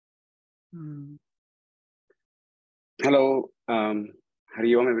Mm. Hello,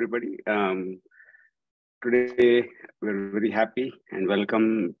 Hari Om, everybody. Today we're very happy and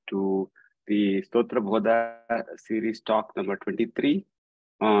welcome to the Stotra Bodha series talk number 23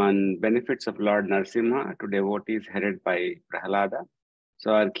 on benefits of Lord Narasimha to devotees headed by Prahlada.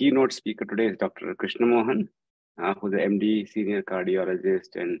 So our keynote speaker today is Dr. Krishna Mohan, who's the MD, senior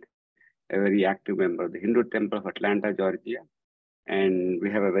cardiologist, and a very active member of the Hindu Temple of Atlanta, Georgia. And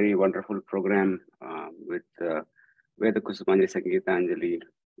we have a very wonderful program with Veda Kusumanjali, Sangeetanjali,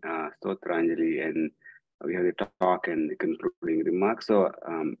 Stotra Anjali, and we have the talk and the concluding remarks. So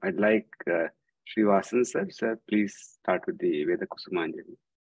I'd like Srivasan sir, please start with the Veda Kusumanjali.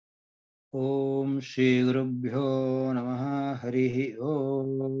 Om Shri Gurubhyo Namaha Harihi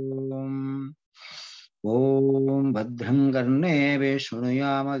Om. Om Bhadram Karneve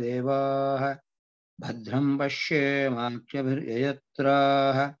Shunuyama Devaha Bhadram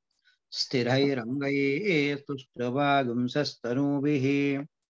Pashyemakyabhiryayatraha Sthirairangai Tushravagum Sastanubihi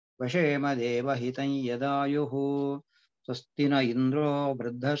Vashema Devahitam Yadayuhu Swastina Indro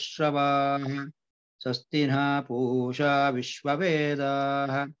Vrdhashavaha Swastina Pusha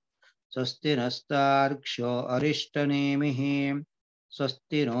Vishwavedaha स्वस्ति नस्तार्क्ष्यो अरिष्टनेमिः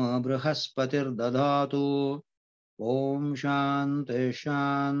स्वस्ति no बृहस्पतिर्दधातु ॐ शान्ति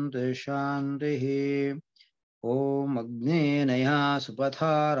शान्ति शान्तिः ॐ अग्नेनया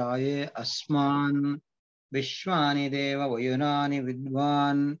सुपथाराये अस्मान् विश्वानि देव वयुनानि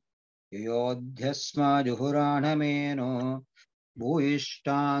विद्वान् योऽध्यस्मा जुहुराणमेनो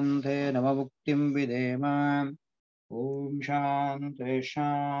भूयिष्ठान्ते नममुक्तिं विदेम Om Shanti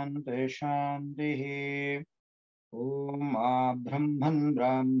Shanti Shanti Om Brahman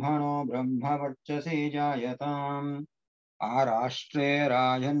Brahmano Brahma Varchasi Jayatam Arashtre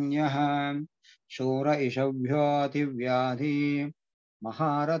Rajanyah Shura Ishabhyati Vyadhi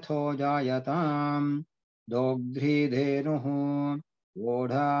Maharatho Jayatam Dogdhi Dhenuhu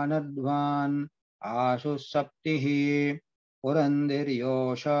Vodhanadvan Ashu Saptihi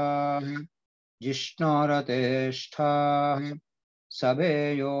Purandiryosha जिष्णोरतेष्ठाः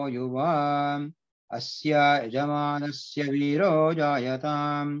सभेयो युवा अस्य यजमानस्य वीरो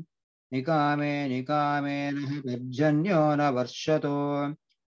जायताम् निकामे निकामेन पर्जन्यो न वर्षतो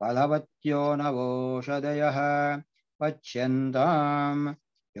फलवत्यो न वोषधयः पच्यन्ताम्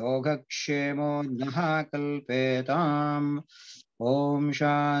योगक्षेमो नः कल्पेताम् ॐ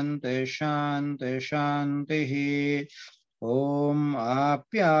शान्ति शान्ति शान्तिः ॐ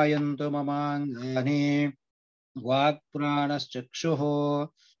आप्यायन्तु ममाङ्गानि वाक्प्राणश्चक्षुः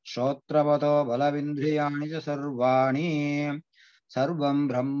श्रोत्रवतो बलविन्द्रियाणि च सर्वाणि सर्वं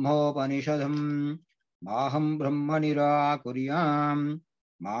ब्रह्मोपनिषदम् माहं ब्रह्म निराकुर्याम्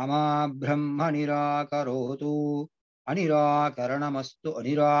मामा ब्रह्म निराकरोतु अनिराकरणमस्तु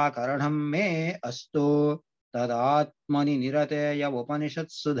अनिराकरणं मे अस्तु तदात्मनि निरतेय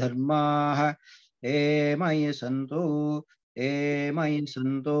उपनिषत्सु धर्माः हे मयि सन्तु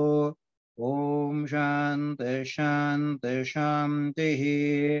ॐ शान्ति शान्ति शान्तिः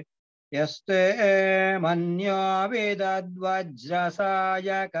यस्ते मन्यो विदद्वज्रसायक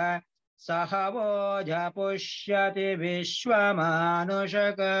सह वोझ पुष्यति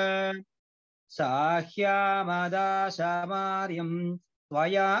विश्वमानुषक साह्यामदाशमार्यं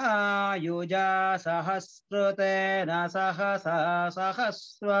त्वया युजा सहस्कृतेन सहसा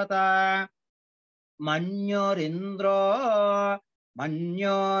सहस्रता मन्योरिन्द्रो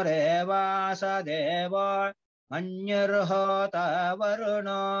मन्योरेवासदेव मन्युर्होता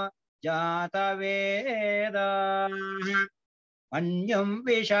वरुणो जातवेदाः मन्युं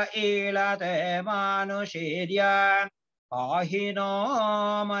विष ईळते मानुषीर्या पाहिनो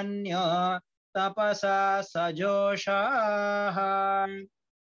मन्यो तपसा सजोषाः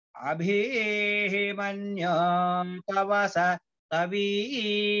अभिः मन्यो तवस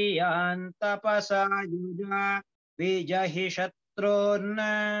तवीयान्तपसा युजा विजहि शत्रून्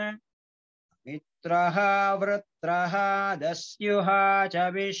मित्रः वृत्रः दस्युः च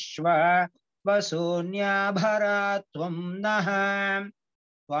विश्व वसून्या भरात्वं नः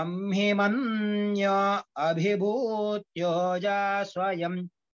त्वं हि मन्यो अभिभूत्योजा स्वयं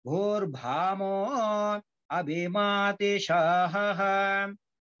भूर्भामो अभिमातिशाहः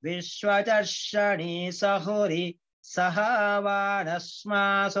विश्वचर्षणि सहुरि सहावानस्मासोज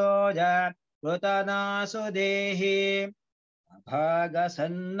कृतनासु देहि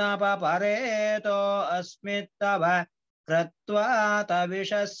भागसन्नपपरेतो अस्मित्तव कृत्वा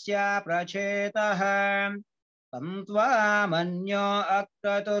तविषस्य प्रचेतः तं त्वामन्यो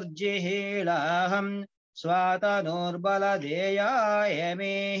अक्रतुर्जिहीलाहं स्वातनुर्बलदेयाय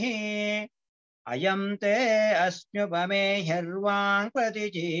मेहि अयं ते अस्म्युपमे ह्यर्वां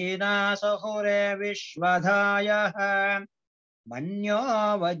प्रतिचीना सहुरे विश्वधायः मन्यो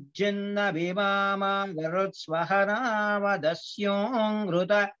वज्जिन्न विमामा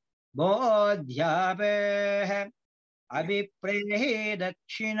गरुत्स्वहनावदस्योऽङ्घृत बोध्यापेः अभिप्रेहि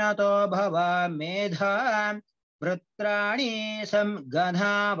दक्षिणतो भव मेधा वृत्राणि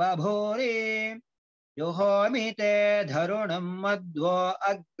संगधा बभूरि जुहोमि ते धरुणं मध्वो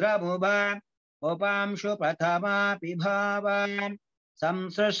अग्रमुभ उपांशु प्रथमापि भावान्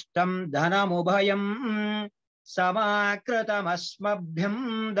संसृष्टं धनमुभयम् समाकृतमस्मभ्यं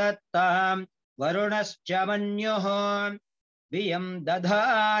दत्तां वरुणश्च मन्युः वियं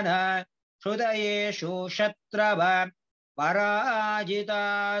दधान हृदयेषु शत्रव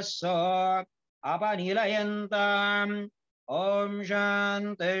पराजितासो अपनिलयन्ताम् ओम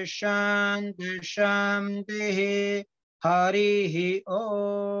शांति शांति शांति हरिः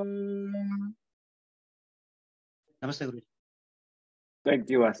ओम। नमस्ते गुरु। Thank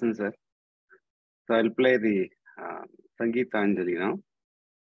you, Vasan sir. So I'll play the Sangeetanjali now.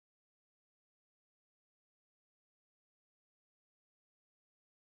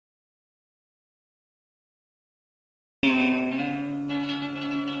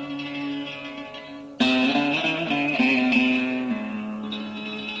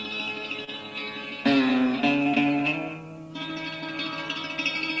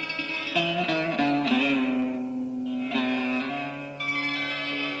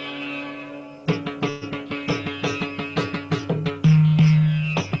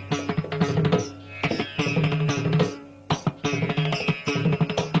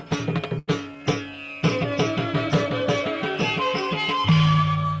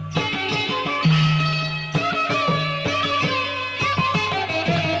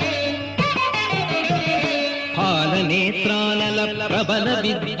 प्रबल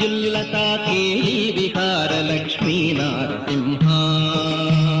विद्युल्लता केली विहार लक्ष्मी नारसिंहा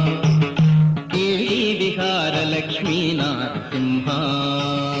केली विहार लक्ष्मी नारसिंहा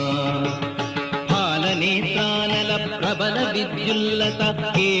फालनेत्रानल प्रबल विद्युल्लता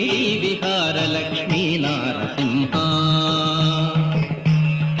केली विहार लक्ष्मी नारसिंहा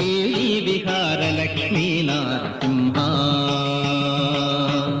केली विहार लक्ष्मी नारसिंहा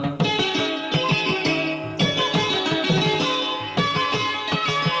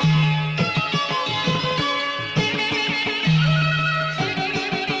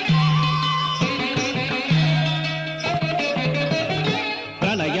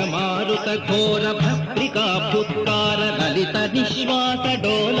घोर भस्त्रिका फुत्कार ललित निश्वास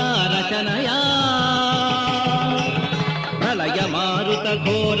डोला रचनया प्रलय मारुत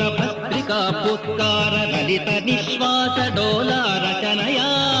घोर भस्त्रिका फुत्कार ललित निश्वास डोला रचनया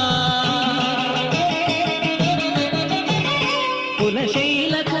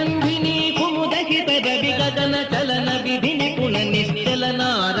कुलशैल खंडिनी कुमुदहित रवि गगन चलन विधि निपुण निश्चल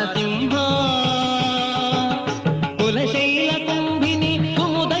नारसिंहा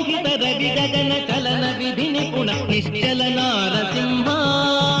निश्चल नारसिंहा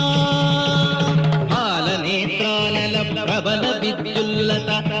फालनेत्रानल प्रबल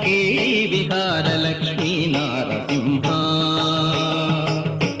विद्युल्लता केली विहार लक्ष्मी नारसिंहा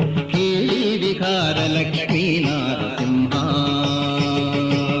केली विहार लक्ष्मी नारसिंहा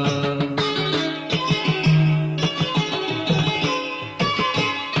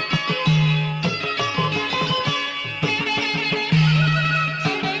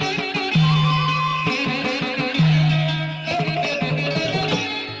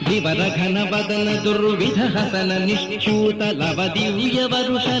घन बदन दुर्विध हसन निश्चूत लव दिव्य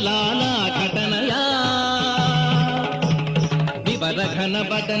वरुष लाला घटनया विवर घन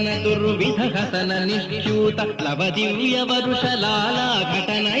बदन दुर्विध हसन निश्चूत लव दिव्य वरुष लाला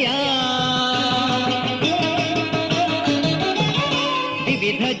घटनया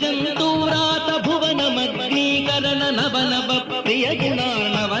विविध जंतूरात भुवन मग्नीकरण नव नव प्रिय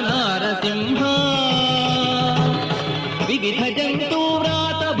गुणार्णव नारसिंहा विविध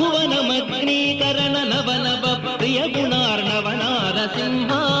जंतूरात भुवन मग्नीकरण नव नव प्रिय गुणार्णव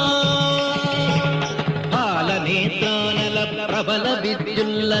नारसिंहा फालनेत्रानल प्रबल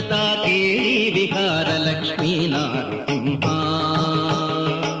विद्युल्लता केली विहार लक्ष्मी नारसिंहा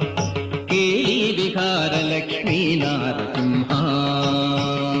केली विहार Lakshmi नारसिंहा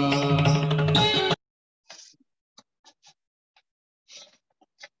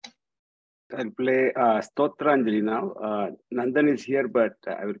I'll play Stotra now. Nandan is here, but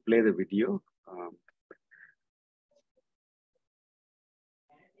I will play the video.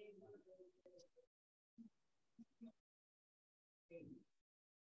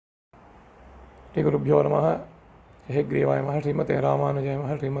 Shri गुरुभ्यो नमः। हे ग्रीवाय नमः। श्रीमते रामानुजाय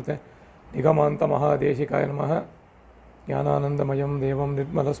नमः। श्रीमते निगमान्तमहादेशिकाय नमः। ज्ञानानन्दमयं देवं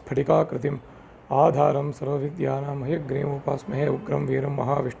निर्मलस्फटिकाकृतिम् आधारं सर्वविद्यानां हयग्रीवमुपास्महे उग्रं वीरं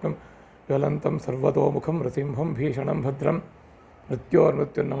महाविष्णुं ज्वलन्तं सर्वतोमुखं नृसिंहं भीषणं भद्रं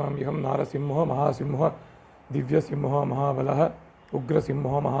मृत्योर्मृत्युर्नमाम्यहं नारसिंहो महासिंहो दिव्यसिंहो महाबलः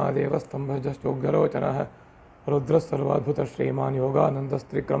उग्रसिंहो महादेवस्तम्भजश्चोग्रलोचनः रुद्रः सर्वाद्भुतः श्रीमान्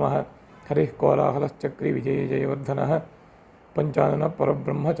योगानन्दस्त्रिक्रमः हरिः कोलाहलश्चक्री विजयी जयवर्धनः पंचानन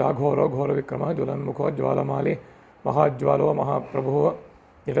परब्रह्म चाघोरो घोरविक्रमः ज्वलन्मुखो ज्वालमाली महाज्वालो महाप्रभुः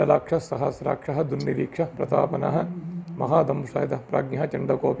जटलाक्षः सहस्राक्षः दुर्निरीक्षः प्रतापनः महादंशायतः प्राज्ञः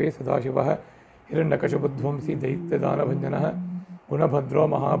चण्डकोपी सदाशिवः हिरण्यकशबुध्वंसी दैत्यदानभञ्जनः गुणभद्रो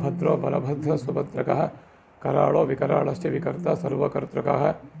महाभद्रो बलभद्रः सुभद्रकः कराळो विकराळश्च विकर्ता सर्वकर्तृकः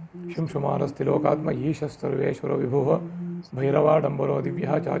शिंशुमानस्तिलोकात्म ईशः सर्वेश्वरो विभुः भैरवाडम्बरो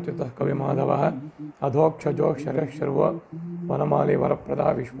दिव्यः चाच्युतः कविमाधवः अधोक्षजोऽक्षरः शर्वो वनमाली वरप्रदा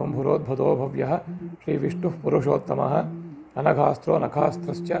विश्वम्भुरोद्भतो भव्यः श्रीविष्णुः पुरुषोत्तमः अनघास्त्रो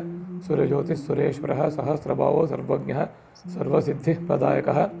नखास्त्रश्च सूर्यज्योतिः सुरेश्वरः सहस्रभावो सर्वज्ञः सर्वसिद्धिः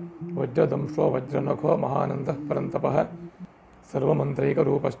प्रदायकः वज्रदंशो वज्रनखो महानन्दः परन्तपः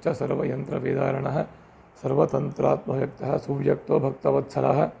सर्वमन्त्रैकरूपश्च सर्वयन्त्रवेदारणः सर्वतन्त्रात्मव्यक्तः सुव्यक्तो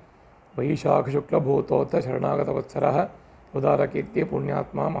भक्तवत्सलः वैशाखशुक्लभूतोऽथ शरणागतवत्सरः उदारकीर्ति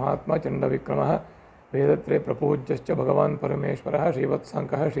पुण्यात्मा महात्मा चण्डविक्रमः वेदत्रे प्रपूज्यश्च भगवान् परमेश्वरः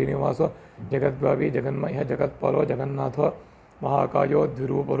श्रीवत्साङ्कः श्रीनिवासो जगद्व्यापी जगन्मयः जगत्पालो जगन्नाथो महाकायो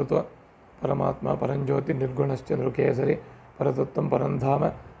द्विरूपरुतो परमात्मा परञ्ज्योति निर्गुणश्च नृकेसरि परतत्त्वं परन्धाम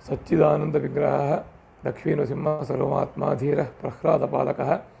सच्चिदानन्दविग्रहः लक्ष्मीनृसिंहः सर्वमात्मा धीरः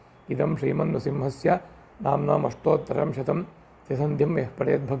प्रह्लादपालकः इदं श्रीमन्नृसिंहस्य नाम्नाम् अष्टोत्तरं शतं त्रिसन्धिं यः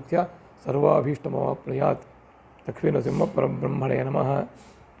पठेद्भक्त्या सर्वाभीष्टमवाप्नुयात्। लक्ष्मीनृसिंह परब्रह्मणे नमः।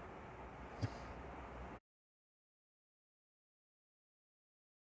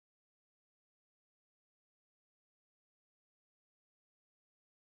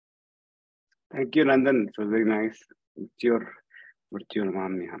 Thank you, Nandan. It was very nice. Murtyor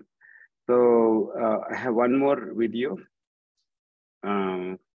Mamyam. So I have one more video.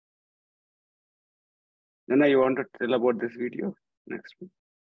 Nana, you want to tell about this video? Next one.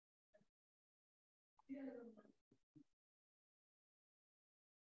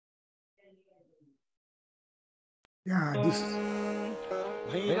 Yeah, this.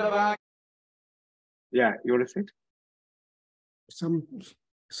 Yeah, you want to say it?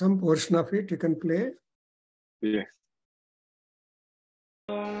 Some portion of it you can play. Yes.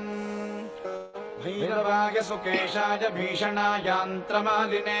 भैरवाय सुकेशाय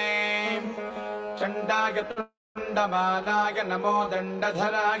भीषणायान्त्रमालिने चण्डाय तुण्डमालाय नमो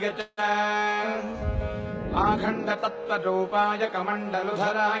दण्डधराय च आखण्डतत्त्वरूपाय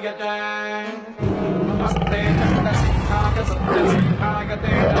कमण्डलुधराय च नमस्ते चण्डसिंहाय सत्यसिंहाय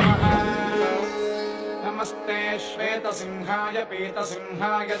ते नमः नमस्ते श्वेतसिंहाय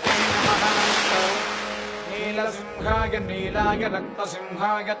पीतसिंहाय ते नमः नीलसिंहाय नीलाय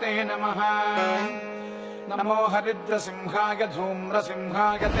रक्तसिंहाय ते नमः नमो हरिद्रसिंहाय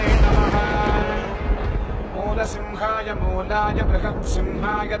धूम्रसिंहाय ते नमः मूलसिंहाय मूलाय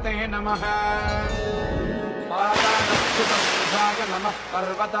बृहत्सिंहाय ते नमः पातालच्युतसिंहाय नमः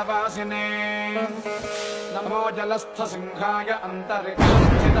पर्वतवासिने नमो जलस्थसिंहाय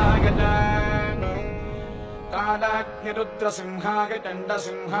अन्तरिक्षस्थिताय च कालाग्निरुद्रसिंहाय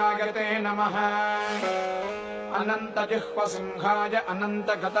चण्डसिंहाय ते नमः अनन्तजिह्वसिंहाय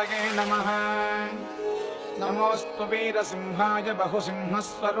अनन्तगतये नमः नमोऽस्तु वीरसिंहाय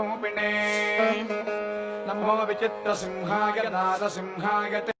बहुसिंहस्वरूपिणे नमो विचित्रसिंहाय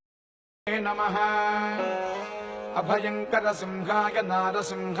नारसिंहाय ते नमः अभयङ्करसिंहाय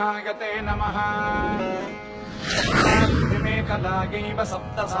नारसिंहाय ते नमः मेखलागैव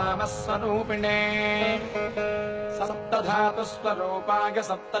सप्तसामस्वरूपिणे सप्तधातुस्वरूपाय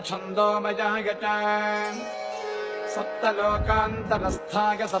सप्तछन्दोमयाय च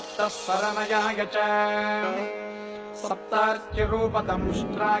सप्तलोकान्तरस्थाय सप्तस्वरमयाय च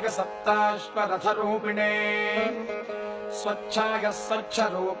सप्तार्चिरूपदंष्ट्राय सप्ताश्वरथरूपिणे स्वच्छाय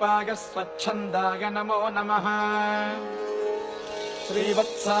स्वच्छरूपाय स्वच्छन्दाय नमो नमः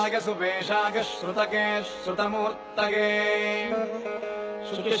श्रीवत्साय सुवेशाय श्रुतके श्रुतमूर्तये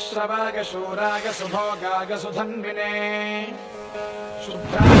शुचिश्रवाय शूराय सुभोगाय सुधन्विने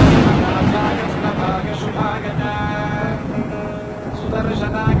शुभ्राय सुनाथाय सुलभाय शुभाय च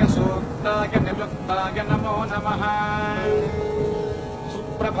सुदर्शनाय सूक्ताय निवृत्ताय नमो नमः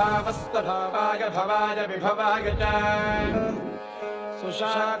सुप्रभावस्तभावाय भवाय विभवाय च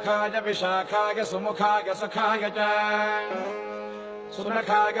सुशाखाय विशाखाय सुमुखाय सुखाय च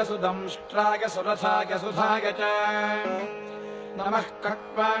सुनखाय सुदंष्ट्राय सुरथाय सुधाय च नमः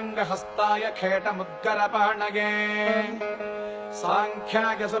कक्वाङ्गहस्ताय खेटमुद्गरपाणगे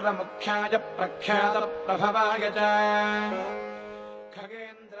साङ्ख्याय सुरमुख्याय प्रख्यातप्रभवाय च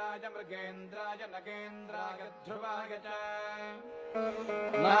खगेन्द्राय मृगेन्द्राय नगेन्द्राय ध्रुवाय च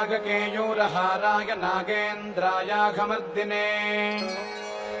नागकेयूरहाराय नागेन्द्रायाघमर्दिने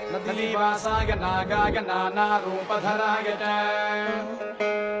नदीवासाय नागाय नानारूपधराय च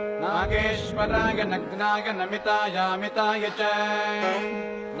नागेश्वराय नग्नाय नमितायामिताय च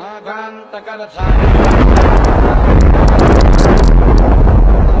नागान्तकरथाय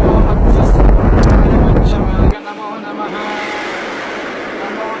नमो नमः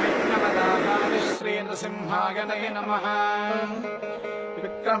नमो विघ्नमदाय श्रीनृसिंहाय नमः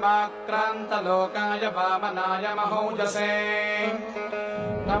विक्रमाक्रान्तलोकाय वामनाय महौजसे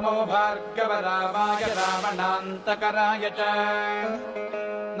नमो भार्गवरामाय रावणान्तकराय च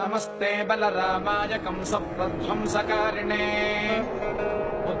नमस्ते बलरामाय कंसप्रध्वंसकारिणे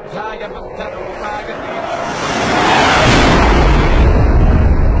बुद्धाय बुद्धरूपाय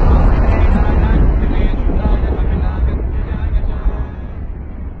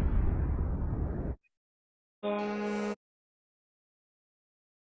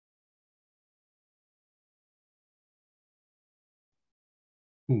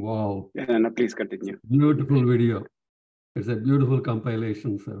Wow. Yeah, no, please continue. Beautiful video. It's a beautiful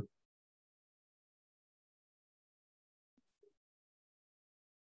compilation, sir.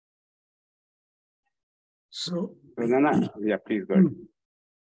 So, Yeah, please go ahead.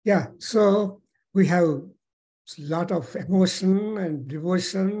 yeah, so we have a lot of emotion and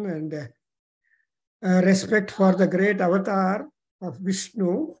devotion and respect for the great avatar of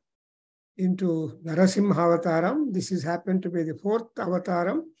Vishnu into Narasimha avataram. This has happened to be the fourth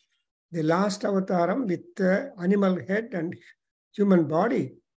avataram, the last avataram with animal head and human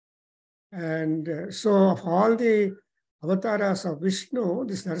body. And so of all the avatars of Vishnu,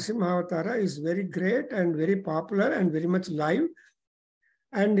 this Narasimha avatara is very great and very popular and very much live.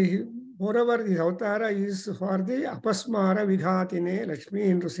 And moreover, the avatara is for the apasmara vighatine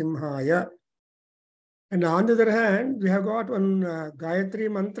Lakshmi Nrasimhaya. And on the other hand, we have got one Gayatri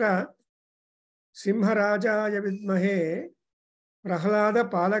mantra, Simharajaya vidmahe, Prahlada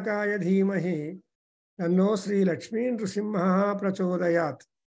palakaya dhimahe, Tanno Sri Lakshmi Nrasimha prachodayat.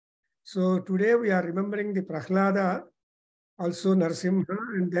 So today we are remembering the Prahlada, also Narasimha,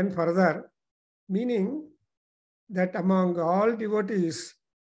 and then further, meaning that among all devotees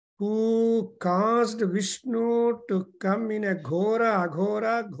who caused Vishnu to come in a ghoratara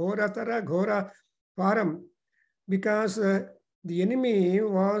form, because the enemy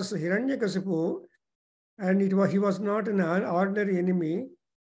was Hiranyakasipu, and he was not an ordinary enemy.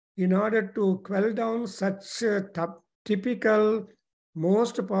 In order to quell down such a typical,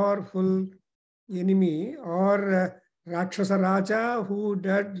 most powerful enemy, or Rakshasa Raja, who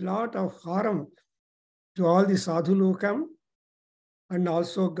did lot of harm to all the Sadhulokam and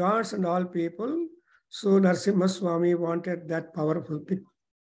also gods and all people. So Narasimha Swami wanted that powerful thing.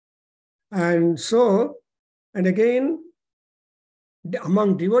 And again,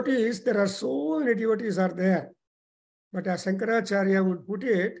 among devotees, there are so many devotees are there. But as Shankaracharya would put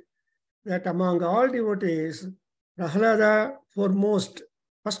it, that among all devotees, Prahlada foremost,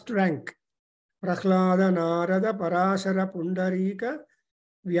 first rank. Prahlada, Narada, Parashara, Pundarika,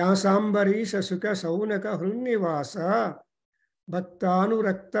 Vyasambarisha, Sukha, Saunaka, Hrunivasa,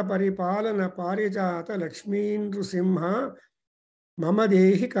 Bhattanurakta, Paripalana, Parijata, Lakshmi Nrusimha,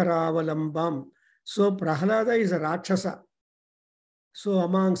 Mamadehi Karavalambam. So Prahlada is a Rakshasa. So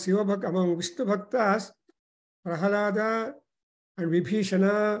among Vishnu Bhaktas, Prahlada and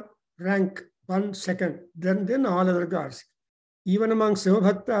Vibhishana rank 1 second, then all other gods. Even among Shiva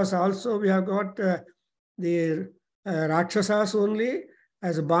Bhaktas also we have got the Rakshasas only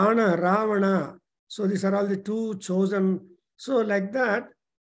as Bana, Ravana. So these are all the two chosen. So like that,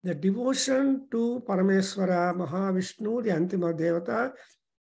 the devotion to Parameswara, Mahavishnu, the Antima Devata,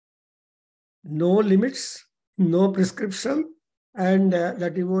 no limits, no prescription, and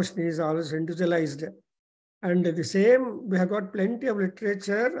the devotion is always individualized. And the same, we have got plenty of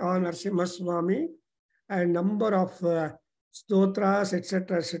literature on Narasimha Swami and number of stotras,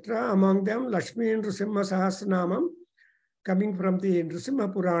 etc. Among them, Lakshmi Nrasimha Sahasranamam, coming from the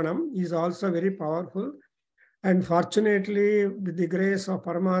Nrasimha Puranam, is also very powerful. And fortunately, with the grace of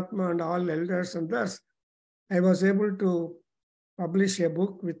Paramatma and all elders and thus, I was able to publish a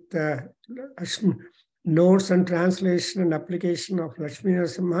book with notes and translation and application of Lakshmi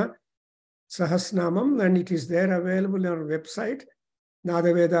Narasimha Sahasranamam, and it is there available on our website,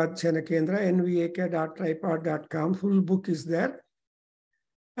 Veda Adhyayana Kendra, nvak.tripod.com. Full book is there.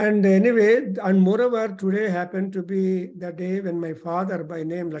 And anyway, and moreover, today happened to be the day when my father, by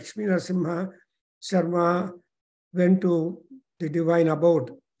name Lakshmi Narasimha Sharma, went to the divine abode,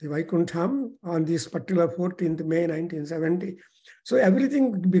 the Vaikuntham, on this particular 14th May 1970. So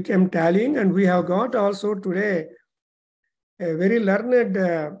everything became tallying, and we have got also today a very learned,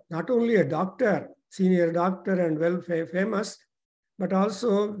 not only a doctor, senior doctor and well famous, but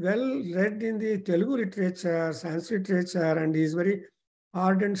also well read in the Telugu literature, Sanskrit literature, and he is very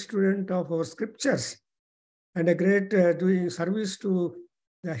ardent student of our scriptures and a great doing service to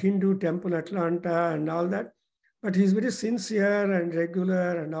the Hindu temple Atlanta and all that. But he's very sincere and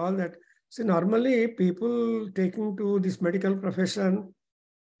regular and all that. So normally people taking to this medical profession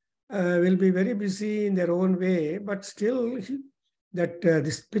will be very busy in their own way, but still that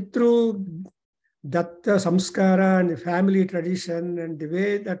this Pitru Datta Samskara and the family tradition and the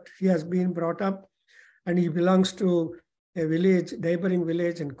way that he has been brought up, and he belongs to a village, neighboring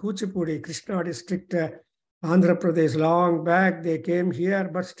village in Kuchipudi, Krishna district, Andhra Pradesh. Long back they came here,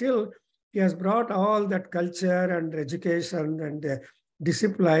 but still he has brought all that culture and education and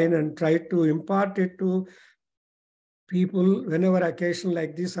discipline and tried to impart it to people whenever occasion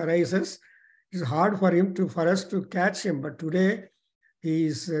like this arises. It's hard for us to catch him, but today he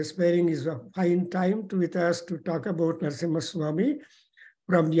is sparing his fine time with us to talk about Narasimha Swami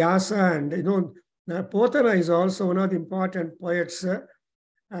from Vyasa. And Potana is also one of the important poets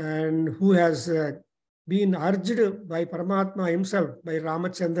and who has been urged by Paramatma himself, by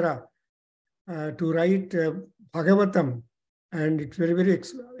Ramachandra, to write Bhagavatam, and it very, very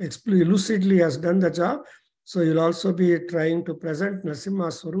lucidly has done the job. So you'll also be trying to present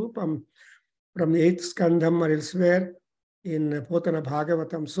Narasimha Swarupam from the 8th Skandham or elsewhere in Potana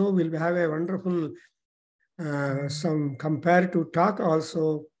Bhagavatam. So we'll have a wonderful some comparative talk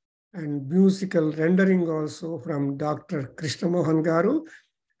also and musical rendering also from Dr. Krishna Mohan Garu.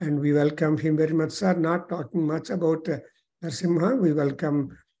 And we welcome him very much, sir. Not talking much about Narasimha, we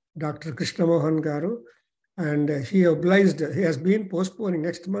welcome Dr. Krishna Mohan Garu. And he has been postponing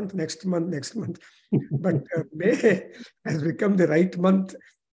next month. But May has become the right month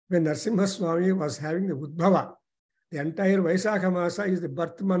when Narasimha Swami was having the Udbhava. The entire Vaisakha Masa is the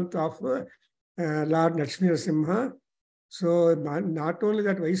birth month of Lord Lakshmi Narasimha. So not only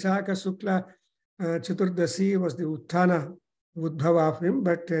that Vaisakha Sukla Chaturdasi was the Utthana Udbhava of him,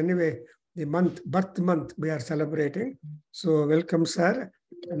 but anyway, the birth month we are celebrating. So welcome, sir.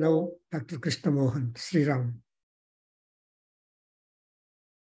 And now Dr. Krishna Mohan, Sri Ram.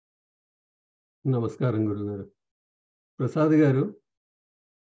 Namaskaram, Guru Garu. Prasad Garu.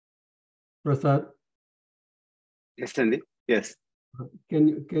 Prasad. Yes, Andy. Yes.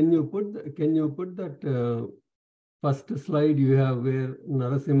 Can you put that first slide you have where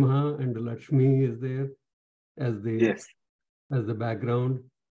Narasimha and Lakshmi is there as the background?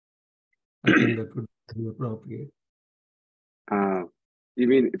 I think that would be appropriate. You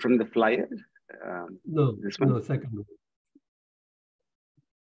mean from the flyer? No, this one? No, second one.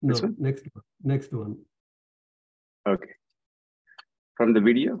 No, this one? Next one. Okay. From the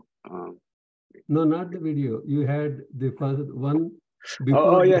video? No, not the video. You had the first one before.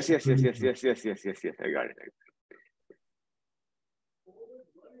 Oh, yes. I got it.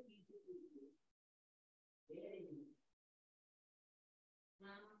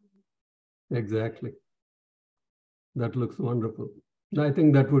 Exactly. That looks wonderful. I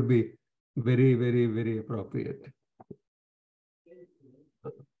think that would be very, very, very appropriate.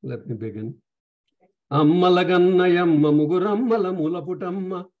 Let me begin. Ammalagannayamma mugurammala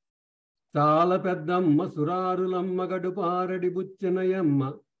mulaputamma Chala peddamma surarulamma gaduparadi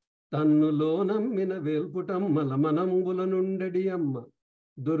buchanayamma Tannulo nammina velputamma lamanambula nundadiyamma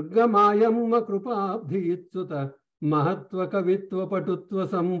Durgamayamma krupabdhi itsuta Mahatva kavitva patutva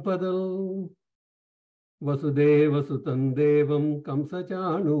sampadal Vasudeva sutam devam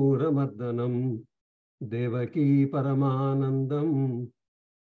kamsachanuramardanam Devaki paramanandam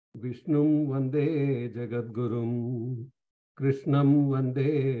Vishnum vande jagadgurum Krishnam vande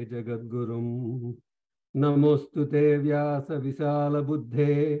jagadgurum Namostute vyasa visala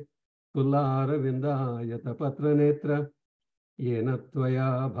buddhe Tullara vindayata patra netra Yena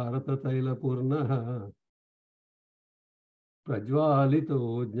tvaya bharata taila purnaha Prajwalito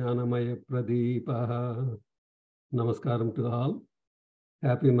jnanamaya pradeepaha. Namaskaram to all.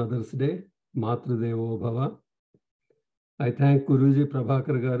 Happy Mother's Day. Matrudevo Bhava. I thank Guruji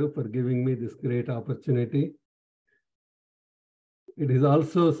Prabhakar Garu for giving me this great opportunity. It is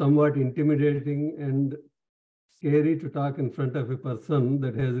also somewhat intimidating and scary to talk in front of a person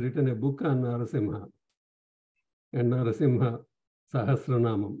that has written a book on Narasimha and Narasimha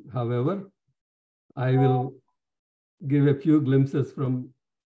Sahasranamam. However, I will give a few glimpses from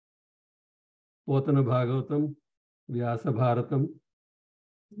Potana Bhagavatam, Vyasa Bharatam,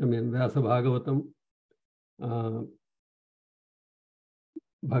 Vyasa Bhagavatam,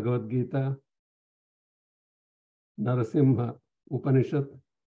 Bhagavad Gita, Narasimha Upanishad,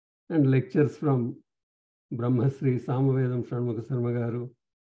 and lectures from Brahmasri Samavedam Shanmukha Sarma Garu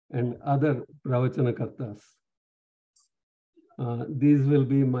and other Pravachana Kartas. These will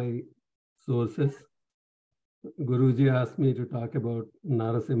be my sources. Guruji asked me to talk about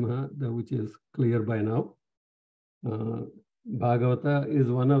Narasimha, which is clear by now. Bhagavata is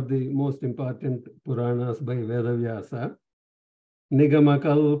one of the most important Puranas by Veda Vyasa.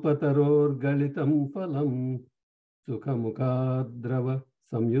 Nigamakalpataror galitam phalam sukhamukadrava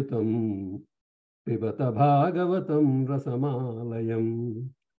samyutam pibata bhagavatam rasamalayam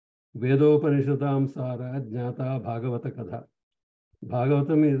Vedopanishadam sara jnata bhagavata katha.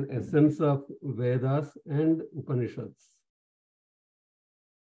 Bhagavatam is essence of Vedas and Upanishads.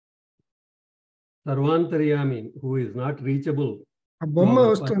 Sarvantaryami, who is not reachable.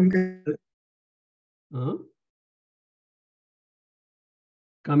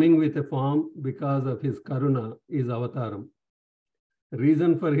 Coming with a form because of his karuna is avataram.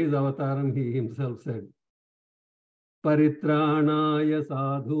 Reason for his avataram, he himself said, Paritranaya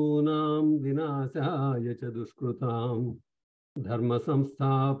sadhunam vinasaya cha dushkrutam dharma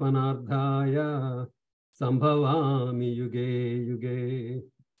samsthapanardhaya sambhavami yuge yuge.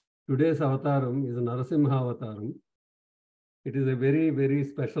 Today's avataram is Narasimha avataram. It is a very, very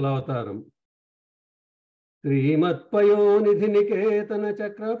special avataram. Srimatpayo nidhiniketana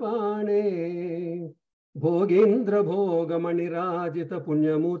chakrapane bhogindra bhogamani rajita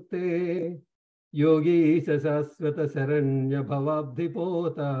punyamurte yogi sasasvata saranya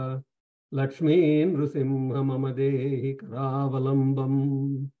bhavabdhipota Lakshmin Nrusimha Mamadehi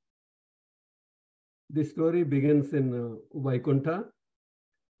Karavalambam. This story begins in Vaikuntha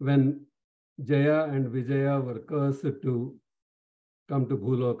when Jaya and Vijaya were cursed to come to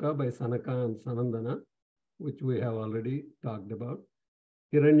Bhuloka by Sanaka and Sanandana, which we have already talked about.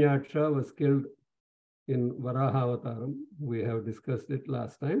 Hiranyaksha was killed in Varaha Avataram. We have discussed it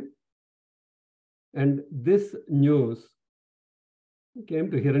last time. And this news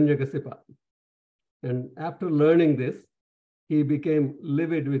came to Hiranyakasipa. And after learning this, he became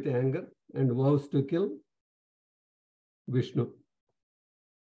livid with anger and vows to kill Vishnu.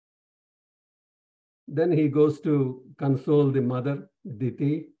 Then he goes to console the mother,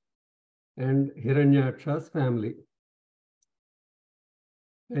 Diti, and Hiranyaksha's family.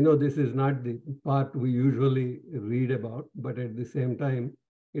 I know this is not the part we usually read about, but at the same time,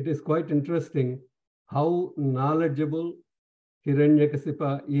 it is quite interesting how knowledgeable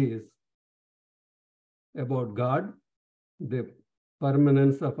Hiranyakasipa is about God, the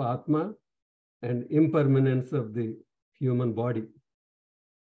permanence of Atma, and impermanence of the human body.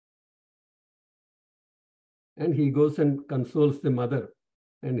 And he goes and consoles the mother.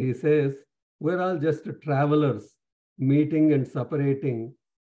 And he says, we're all just travelers, meeting and separating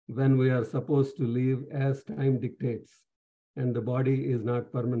when we are supposed to leave as time dictates. And the body is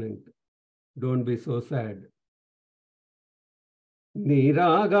not permanent. Don't be so sad.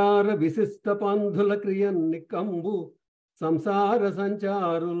 Niragara visista pandhula kriyan nikambu samsara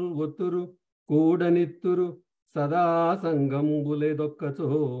sancharul vutturu kudanitturu sada sangambule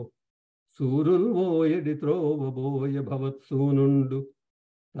dokkacho surul voyadi trova boya bhavat sunundu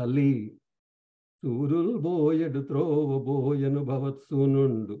tali surul voyadu trova boyanu bhavat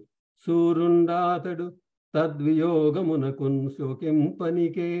sunundu surundatadu tadviyogamunakun shokim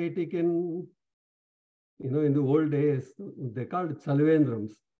paniketikin. You know, in the old days, they called it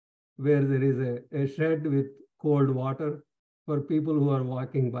salvendrams, where there is a shed with cold water for people who are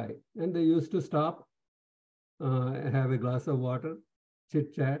walking by. And they used to stop, have a glass of water,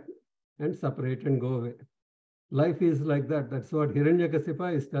 chit-chat, and separate and go away. Life is like that. That's what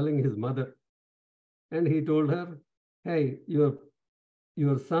Hiranyakasipa is telling his mother. And he told her, hey, your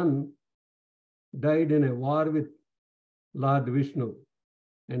son died in a war with Lord Vishnu.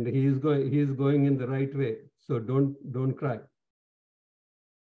 And he is going in the right way. So don't cry.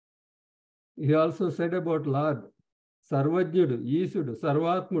 He also said about Lord, Sarvajñudu, Yisudu,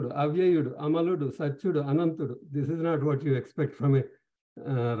 Sarvatmudu, Avyayudu, Amaludu, Satchudu, Anantudu. This is not what you expect from a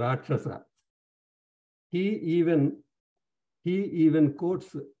Rakshasa. He even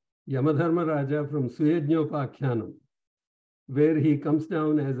quotes Yamadharma Raja from Suyajñopakhyanam, where he comes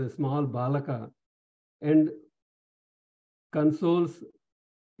down as a small balaka and consoles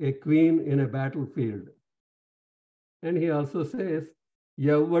a queen in a battlefield. And he also says,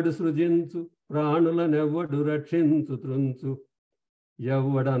 Yavvadu srujinsu, pranula nevvadu rakshinsu trunsu,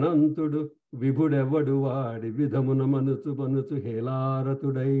 Yavvadanantudu, vibhudevvadu vadi, vidhamuna manusu manusu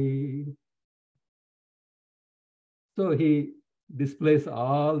helaratudai. So he displays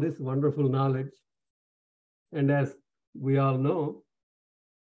all this wonderful knowledge. And as we all know,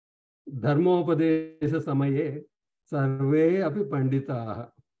 Dharmopadesha samaye sarve api panditaha.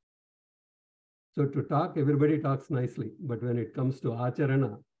 So to talk, everybody talks nicely. But when it comes to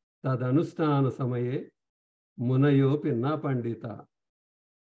acharana, tad anusthana samaye munayopi na pandita.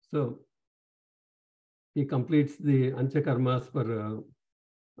 So he completes the anchakarmas for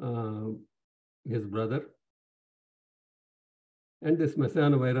his brother. And this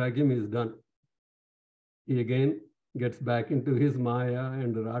Masana Vairagyam is done. He again gets back into his Maya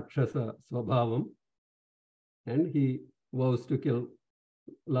and Rakshasa Swabhavam, and he vows to kill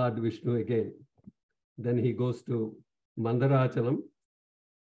Lord Vishnu again. Then he goes to Mandarachalam,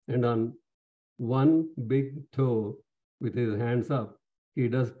 and on one big toe with his hands up, he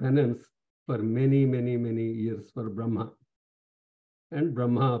does penance for many, many, many years for Brahma. And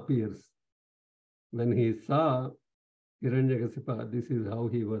Brahma appears. When he saw Hiranyakasipa, this is how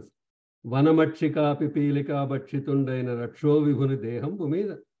he was. Vanamachika pipilika bhakshitundaina raksho vibhuni deham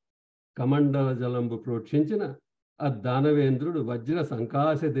bhumida kamandala jalambu protchinchina ad danavendrudu vajra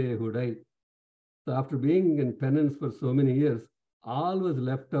sankasya dehudai. So after being in penance for so many years, all was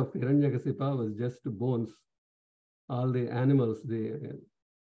left of Hiranyakasipa was just bones. All the animals, the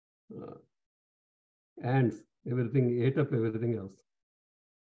ants, everything ate up everything else.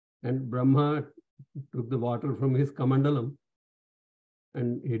 And Brahma took the water from his kamandalam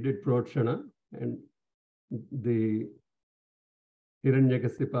and he did protshana, and the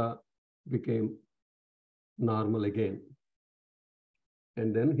Hiranyakasipa became normal again.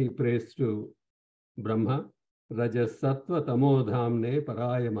 And then he prays to Brahma, Rajasattva tamodhamne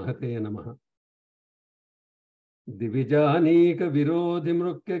paraya mahate namaha. Divijanika virodhi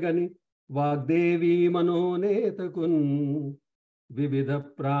mrukyagani vagdevi manonetakun vividha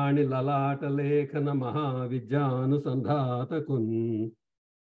prani lalata lekhana mahavijaanusandhatakun.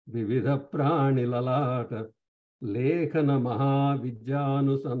 Vividha prani lalata lekhana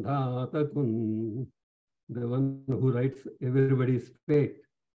mahavijaanusandhatakun. The one who writes everybody's fate,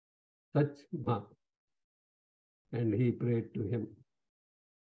 such ma. And he prayed to him.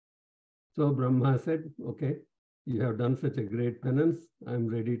 So Brahma said, okay, you have done such a great penance, I'm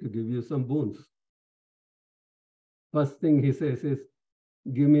ready to give you some boons. First thing he says is,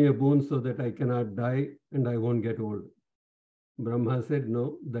 give me a boon so that I cannot die and I won't get old. Brahma said,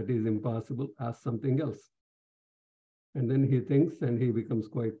 no, that is impossible, ask something else. And then he thinks and he becomes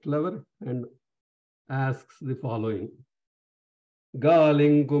quite clever and asks the following.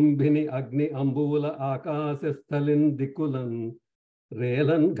 Galing kumbhini agni ambula akasya sthalin dikulan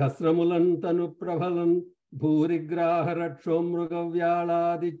relan ghasramulan tanu prabhalan bhuri graha rakshomruga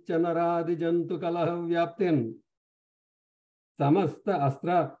vyaladi chanaradi jantu kalaha vyaptin samasta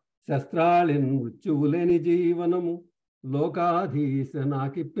astra shastralin mruchuvuleni jeevanamu lokadhisa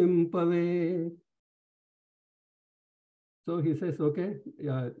naki pimpave. So he says, okay,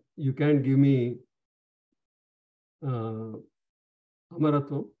 you can't give me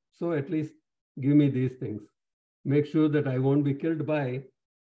Amaratvam, so at least give me these things. Make sure that I won't be killed by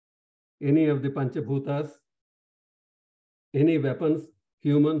any of the Panchabhutas, any weapons,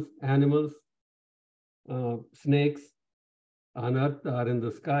 humans, animals, snakes, on earth or in the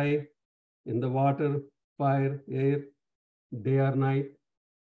sky, in the water, fire, air, day or night.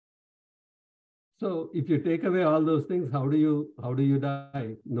 So if you take away all those things, how do you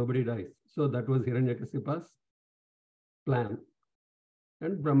die? Nobody dies. So that was Hiranyakasipa's plan.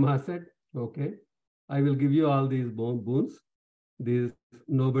 And Brahma said, okay, I will give you all these boons.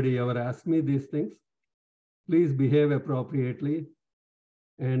 Nobody ever asked me these things. Please behave appropriately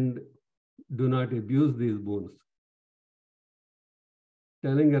and do not abuse these boons.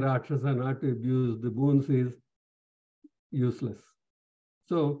 Telling a Rakshasa not to abuse the boons is useless.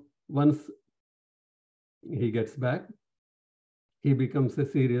 So once he gets back, he becomes a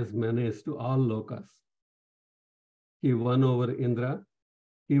serious menace to all lokas. He won over Indra.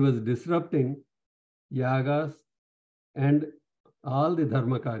 He was disrupting yagas and all the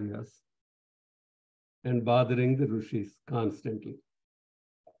dharma karyas and bothering the rishis constantly.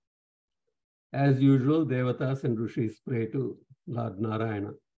 As usual, devatas and rishis pray to Lord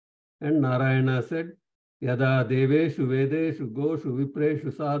Narayana. And Narayana said, Yada deveshu vedeshu goshu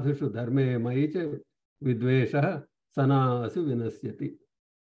vipreshu sadhushu dharme maiche vidvesha sanasu vinasyati.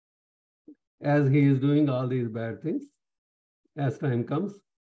 As he is doing all these bad things, as time comes,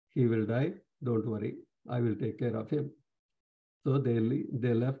 he will die. Don't worry, I will take care of him. So they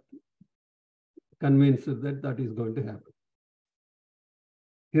left convinced that that is going to happen.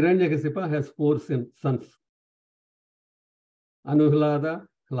 Hiranyakasipa has 4 sons. Anuhlada,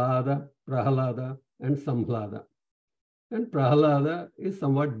 Hlada, Prahlada, and Samhlada. And Prahlada is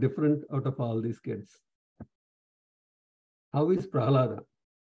somewhat different out of all these kids. How is Prahlada?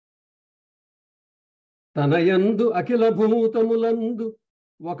 Tanayandu akila bhutamulandu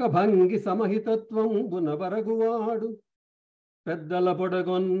oka bhangi samahitatvam bunavaraguvaadu peddala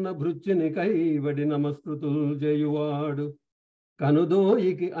podagonna bhruchini kaivadi namaskrutul jeyuvaadu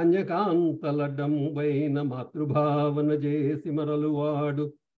kanudoyiki anyakantaladdambaina matrubhavana jesi maraluvaadu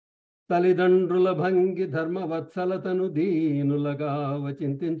తల్లిదండ్రుల భంగి ధర్మవత్సలతను దీనులగావ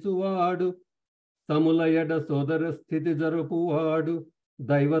చింతించువాడు సములయడ సోదర స్థితి జరుపువాడు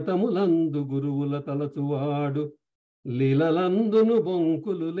దైవతములందు గురువుల తలచువాడు లీలలందును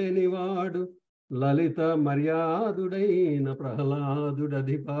బొంకులు లేనివాడు లలిత మర్యాదుడైన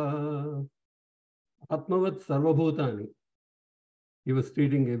ప్రహ్లాదుడధిపా. ఆత్మవత్ సర్వభూతాని. He was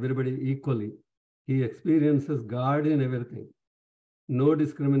treating everybody equally. He experiences God in everything. No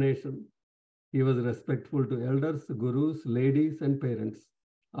discrimination. He was respectful to elders, gurus, ladies, and parents.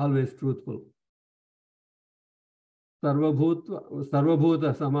 Always truthful. Sarvabhuta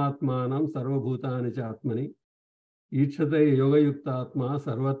samatmanam sarvabhutani chatmani. Ichatay yoga yukta atma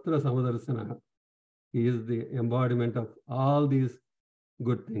sarvatra samadarsana. He is the embodiment of all these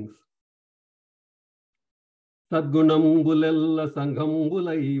good things. Sadgunambulella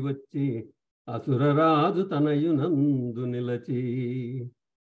sanghambulai vachi Asuraraju tanayunandu nilachi.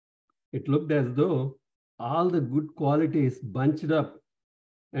 It looked as though all the good qualities bunched up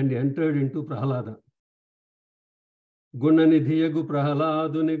and entered into Prahlada. Gunanidhiyagu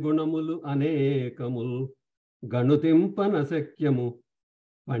Prahladuni gunamulu anekamul ganutimpana sekyamu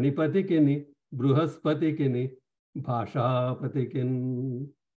panipatikini bruhaspatikini bhashapatikin.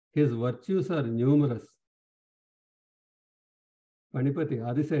 His virtues are numerous. Panipati,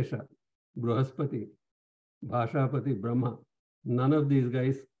 Adisesha, Bruhaspati, Bhashapati, Brahma. None of these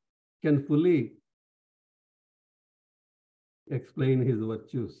guys can fully explain his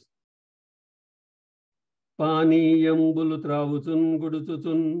virtues. Paniyambulu travuchun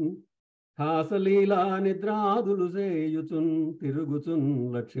guduchuchun, hasalila nidradulu seyuchun, tiruguchun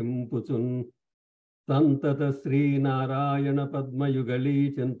lakshimpuchun, santata Sri Narayana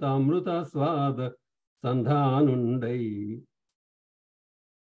Padmayugali Chintamruta Swada Sandhanundai.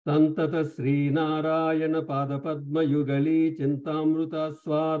 Santata Sri Narayana Pada Padma Yugali Chintamruta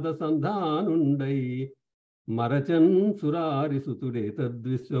Swada Sandhanundai Marachan Surari Sutureta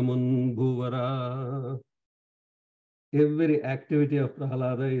Dviswamun Bhuvara. Every activity of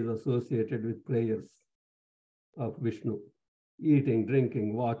Prahlada is associated with prayers of Vishnu. Eating,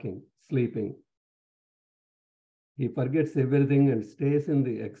 drinking, walking, sleeping. He forgets everything and stays in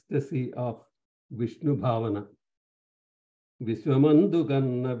the ecstasy of Vishnu Bhavana. Vishwamandu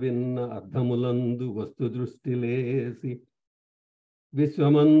ganna vinna ardhamulandu vastu drustilesi.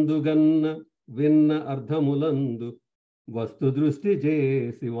 Vishwamandu ganna vinna ardhamulandu vastu drusti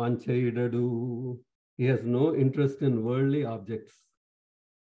jesi vanchaidadu. He has no interest in worldly objects.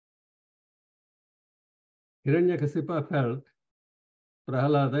 Hiranyakasipa felt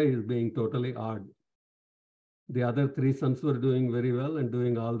Prahlada is being totally odd. The other three sons were doing very well and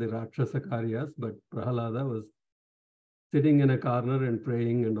doing all the Rakshasa karyas, but Prahlada was sitting in a corner and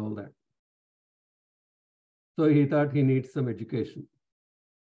praying and all that. So he thought he needs some education.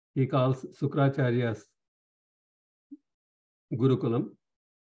 He calls Sukracharya's Gurukulam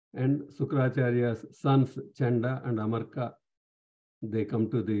and Sukracharya's sons Chanda and Amarka. They come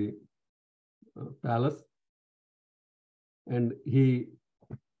to the palace and he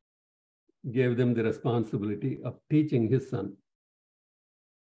gave them the responsibility of teaching his son.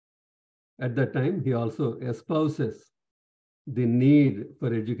 At that time, he also espouses the need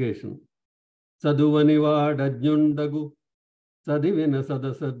for education. Saduvaniva dajnundagu sadivina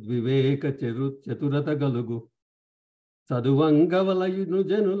sadasad viveka chaturata galugu saduvangavalayunu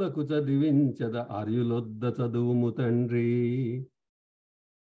janulaku sadivinchada aryulodda saduvumutandri.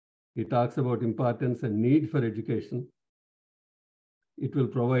 He talks about importance and need for education. It will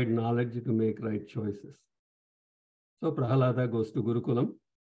provide knowledge to make right choices. So Prahlada goes to Gurukulam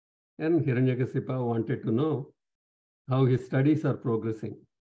and Hiranyakasipa wanted to know how his studies are progressing.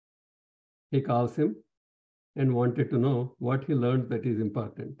 He calls him and wanted to know what he learned that is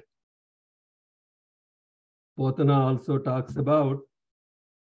important. Potana also talks about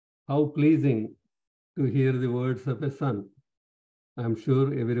how pleasing to hear the words of a son. I'm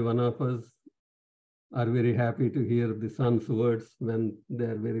sure every one of us are very happy to hear the son's words when they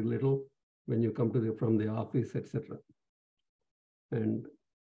are very little, when you come to from the office, etc. And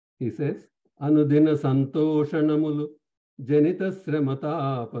he says, Anudina santoshanamulu janita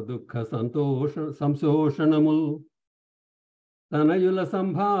sramatapa dukha samsoshanamulu tanayula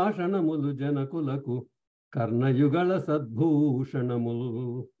sambhashanamulu janakulaku Karna Yugala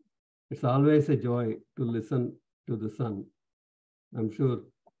Sadbhushanamul. It's always a joy to listen to the sun. I'm sure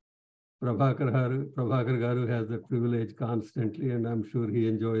Prabhakar Garu has the privilege constantly, and I'm sure he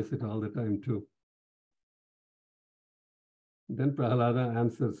enjoys it all the time too. Then Prahlada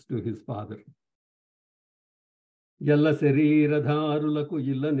answers to his father. Yalla serira dharulaku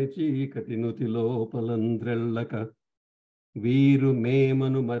illa nichikati nutilo palandrellaka Veeru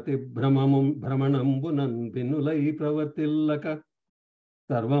memanu mati brahmanambunan vinulai pravartillaka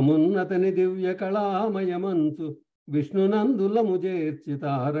Sarvamunnatani divya kalamayamansu Vishnu Nandula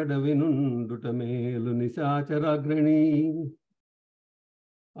Mujerchitaradhavinunduta melu nisacharagrani.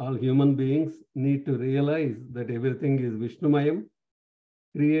 All human beings need to realize that everything is Vishnumayam,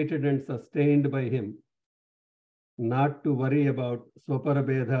 created and sustained by him. Not to worry about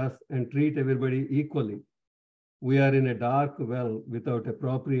Swaparabedhas and treat everybody equally. We are in a dark well without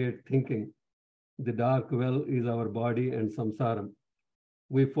appropriate thinking. The dark well is our body and samsaram.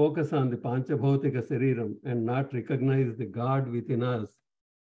 We focus on the Panchabhautika Sariram and not recognize the God within us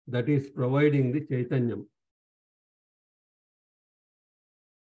that is providing the Chaitanyam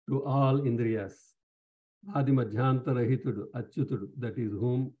to all Indriyas. Adi Madhyantarahitudu, Achyutudu, that is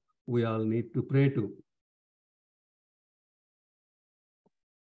whom we all need to pray to.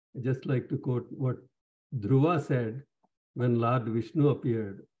 I just like to quote what Dhruva said when Lord Vishnu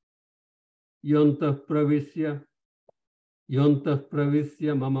appeared. Yontah pravisya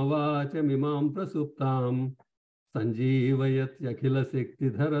mamavacha mimam prasuptam sanjeevayat yakhila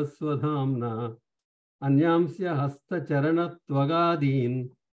sektidhara swadhamna anyamsya hasta charanatvagaadin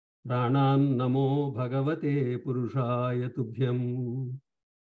pranan namo bhagavate purushaya tubhyam.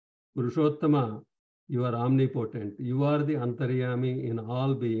 Purushottama, you are omnipotent. You are the antaryami in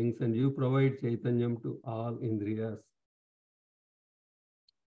all beings and you provide chaitanyam to all indriyas.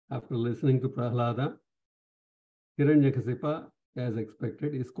 After listening to Prahlada, Hiranyakasipa, as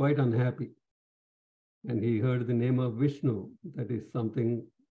expected, is quite unhappy. And he heard the name of Vishnu. That is something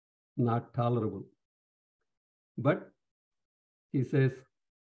not tolerable. But he says,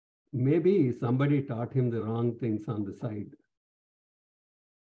 maybe somebody taught him the wrong things on the side.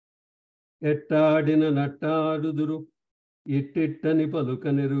 Ettadina nattaduduru, ittittani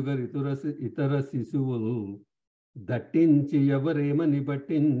palukanirugar itara sisuvulu, dattinchi yavaremani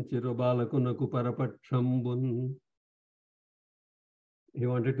battinchi robalakunaku parapatshambun. He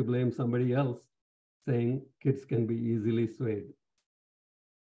wanted to blame somebody else, saying kids can be easily swayed.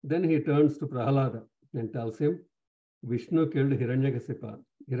 Then he turns to Prahlada and tells him, Vishnu killed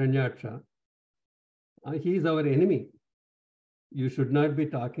Hiranyaksha. He is our enemy. You should not be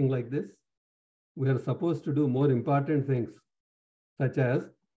talking like this. We are supposed to do more important things, such as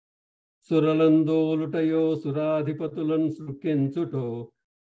Suralando lutayo suradhipatulan srukinsuto,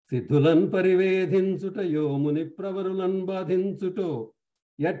 Sidhulan parivedhinsutayo munipravarulan badhinsuto,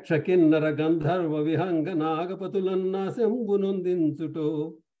 Yakshakinnara gandharva vihanga nagapatulan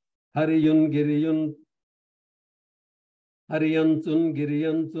nasambunundinsuto, Hariyansun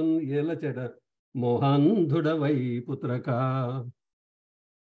giriyansun yelachada, Mohan dhudavai putraka.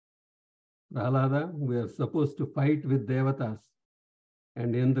 Prahlada, we are supposed to fight with Devatas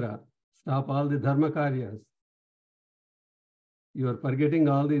and Indra, stop all the dharma karyas. You are forgetting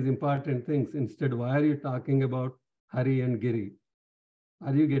all these important things. Instead, why are you talking about Hari and Giri?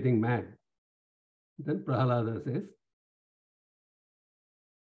 Are you getting mad? Then Prahlada says,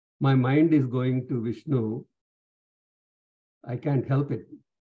 my mind is going to Vishnu. I can't help it.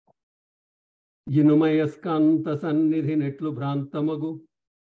 Yinumayaskanta sannidhi netlu bhrantamagu.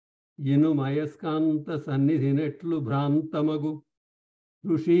 Yinumayaskanta sannidhi netlu bhrantamagu.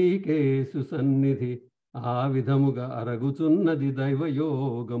 Rushikesu sannidhi avidhamuga araguchunnadi daiva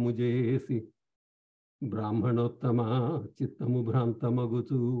yoga mujesi. Brahmanottama chittamu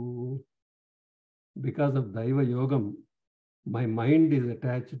bhrantamaguchu. Because of daiva yogam, my mind is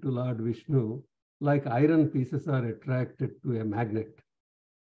attached to Lord Vishnu like iron pieces are attracted to a magnet.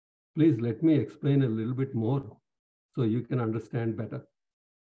 Please let me explain a little bit more so you can understand better.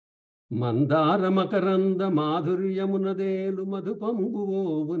 Mandara makaranda madhuryamunadelu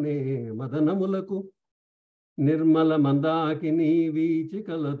madhupambuvovune madanamulaku Nirmala mandakini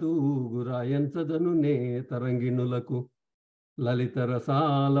vichikalatu gurayansadhanune taranginulaku Lalita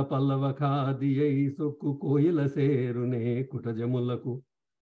rasala pallava khadiyai sokku koyila serune kutajamulaku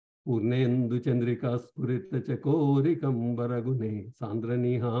Purnendu chandrika spurita chakorikam baragune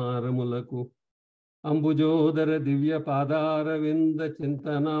sandraniharamuలకు Ambujodara divya padara vinda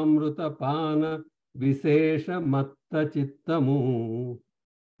chintanamruta pana visesha matta chittamu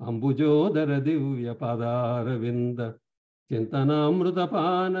Ambujodara divya padara vinda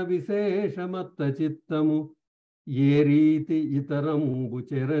చింతనామృతపాన విశేషమత్త చిత్తము ఏ రీతి ఇతరంబు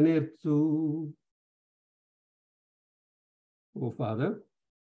చెరనేర్చు. O Father,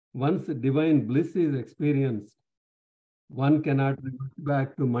 once divine bliss is experienced, one cannot revert back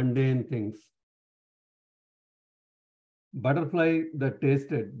to mundane things. Butterfly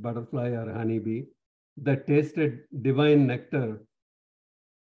or honeybee, that tasted divine nectar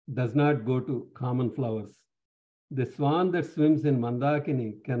does not go to common flowers. The swan that swims in Mandakini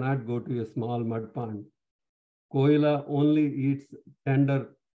cannot go to a small mud pond. Koila only eats tender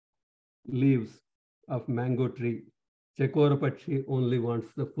leaves of mango tree. Chekorapatchi only wants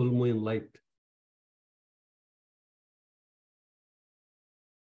the full moon light.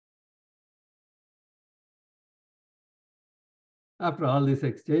 After all this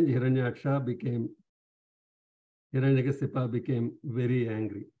exchange, Hiranyakasipa became very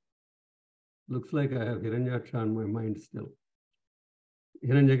angry. Looks like I have Hiranyaksha on my mind still.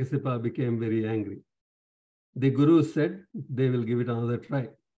 Hiranyakasipa became very angry. The Guru said they will give it another try.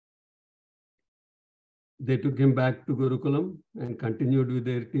 They took him back to Gurukulam and continued with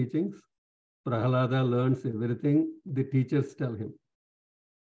their teachings. Prahlada learns everything the teachers tell him.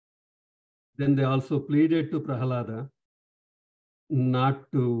 Then they also pleaded to Prahlada not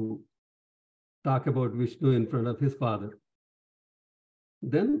to talk about Vishnu in front of his father.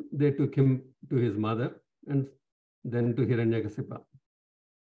 Then they took him to his mother and then to Hiranyakasipa.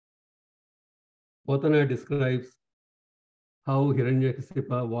 Potana describes how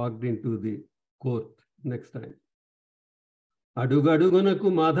Hiranyakasipa walked into the court next time. Adugadugunaku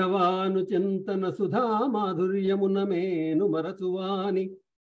madhavanu chintana sudha madhuryamuna menu marasuvani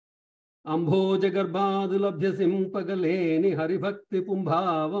అంభోజ గర్భాదులభ్యసింపగలేని హరిభక్తి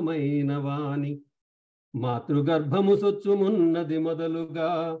పుంభావమైనవాని మాతృగర్భము సొచ్చుమున్నది మొదలుగా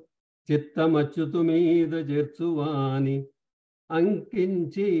చిత్తమచ్యుతు మీద చేర్చువాని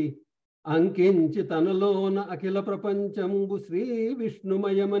అంకించి తనలోన అఖిల ప్రపంచంబు శ్రీ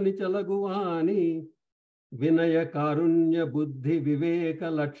విష్ణుమయమని చలగువాని వినయ కారుణ్య బుద్ధి వివేక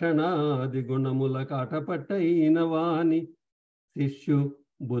లక్షణాది గుణముల కాటపట్టైన వాని శిష్యు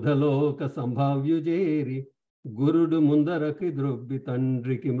బుధలోక సంభావ్యుజేరి గురుడు ముందరకి ద్రొబ్బి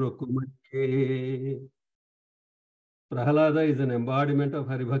తండ్రికి మృక్కుమయ్యే. Prahlada is an embodiment of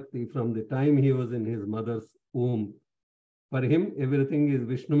Haribhakti from the time he was in his mother's womb. For him, everything is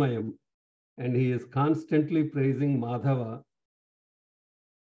Vishnumayam, and he is constantly praising Madhava.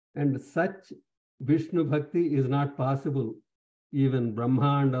 And such Vishnu Bhakti is not possible, even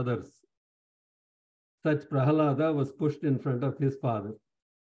Brahma and others. Such Prahlada was pushed in front of his father.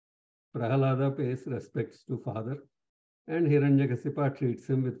 Prahlada pays respects to father, and Hiranyakasipa treats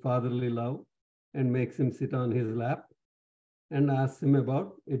him with fatherly love and makes him sit on his lap and asks him about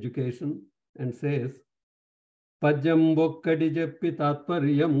education and says, Pajjam bokkadi jeppi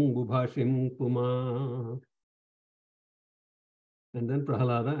tatparyam bhashim puma. And then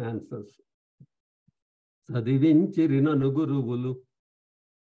Prahlada answers, Chadivinchirinanu guruvulu,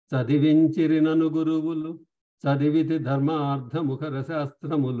 చదివితి ధర్మార్థ ముఖర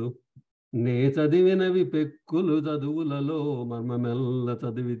శాస్త్రములు నే చదివినవి పెక్కులు చదువులలో మర్మమెల్ల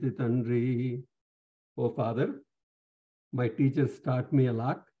చదివితి తండ్రి. O Father, my teachers taught me a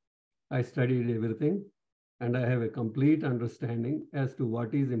lot. I studied everything and I have a complete understanding as to what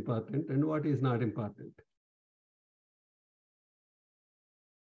is important and what is not important.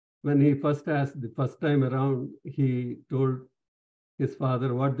 When he first asked the first time around, he told his father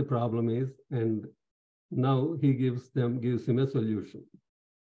what the problem is, and now he gives him a solution.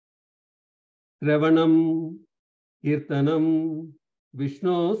 Travanam, Kirtanam,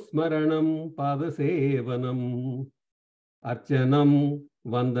 Vishnu Smaranam, Padasevanam, Archanam,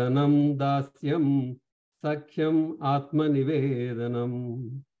 Vandanam, Dasyam, Sakhyam, Atmanivedanam.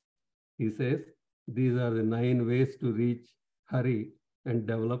 He says these are the 9 ways to reach Hari and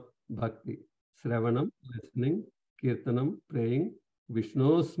develop Bhakti. Sravanam, listening, Kirtanam, praying, Vishnu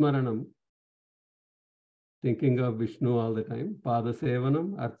Smaranam, thinking of Vishnu all the time, Padasevanam,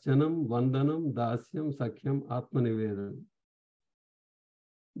 Archanam, Vandanam, Dasyam, Sakhyam, Atmanivedanam.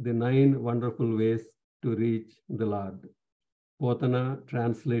 The 9 wonderful ways to reach the Lord. Potana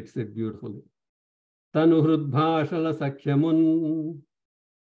translates it beautifully. Tanu hrudbhashala sakhyamun,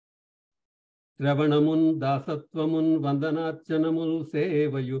 Sravanamun, Dasatvamun, Vandanarchanamul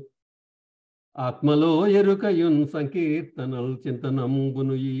sevayu, Atmalo yerukayun sankirtanal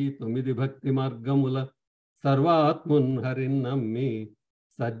chintanambunuyi tumidi bhakti margamula సర్వాత్మున్ హరిన్నమ్మి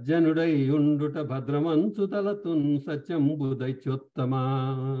సజ్జనుడై ఉండుట భద్రమంచు తలతున్ సత్యంబుదైచోత్తమా.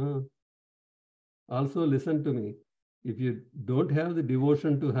 Also listen to me. If you don't have the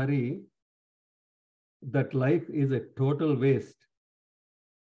devotion to Hari, that life is a total waste.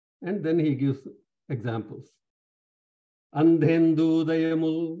 And then he gives examples.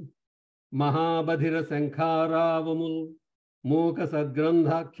 Andhendudayamul, Mahabadhira Sankharavamul, Moka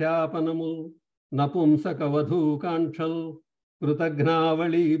Sadgrandhakhyapanamul, Napumsakavadhu Kanchal,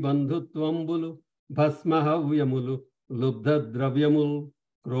 Krutagnavali Bandhutwambulu, Bhasmahavyamulu, Lubdha Dravyamul,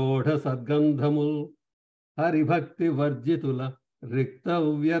 Krodha Sadgandhamul, Haribhakti Varjitula, Rikta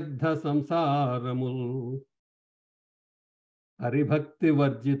Vyardha Samsaramul. Haribhakti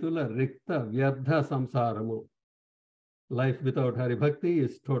Varjitula, Rikta Vyardha Samsaramul. Life without Haribhakti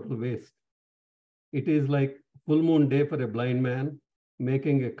is total waste. It is like full moon day for a blind man,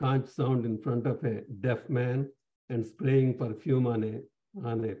 making a conch sound in front of a deaf man and spraying perfume on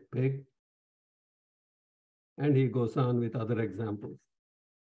a pig. And he goes on with other examples.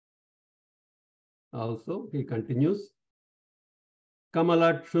 Also, he continues,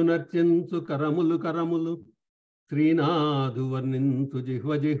 Kamalatshunarchinsu karamulu karamulu, Srinadhu varnintu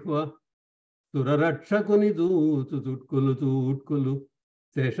jihva jihva, Surarachakuni dūtu tutkulu tutkulu,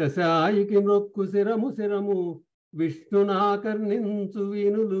 Seshasayiki mrokku siramu siramu, Vishnunakarnintu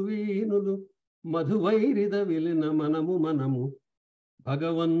vinulu vinulu, Madhuvairida vilina manamu manamu,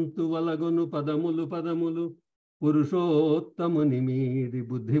 Bhagavantu valagunu padamulu padamulu, Purushottamuni midi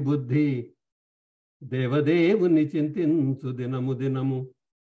buddhi buddhi, Devadevuni chintintu dinamu dinamu,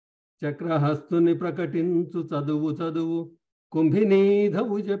 Chakrahastuni prakatintu chaduvu chaduvu,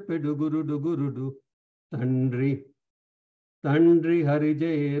 Kumbhinidhavu jeppedu gurudu gurudu, Tandri, Tandri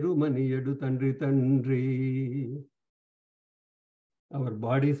harijeru maniyedu tandri tandri. Our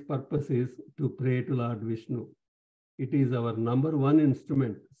body's purpose is to pray to Lord Vishnu. It is our number one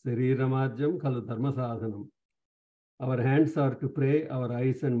instrument, Sariramajyam Khalu Dharma Sadhanam. Our hands are to pray, our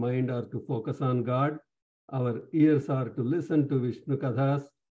eyes and mind are to focus on God, our ears are to listen to Vishnu Kathas,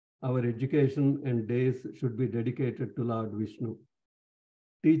 our education and days should be dedicated to Lord Vishnu.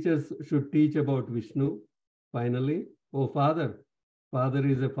 Teachers should teach about Vishnu. Finally, oh Father, Father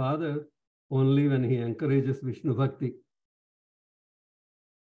is a father only when he encourages Vishnu Bhakti.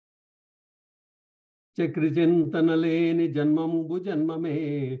 Chakricintanaleni janmambu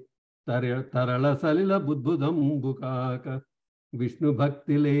janmame, tarala salila budbudambu kaka, Vishnu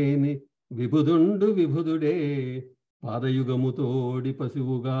Bhakti leni vibudundu vibudude, Padayugamutodi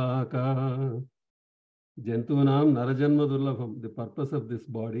pasivugaka. Jantunam Narajanma Durlabham. The purpose of this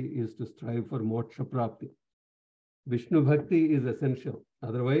body is to strive for moksha prapti. Vishnu Bhakti is essential.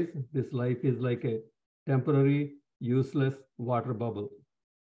 Otherwise, this life is like a temporary, useless water bubble.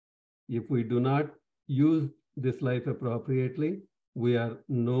 If we do not use this life appropriately, we are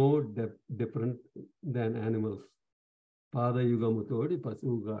no different than animals. Padayugamutodi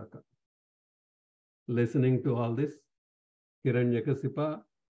pasivugaka. Listening to all this, Hiranyakasipa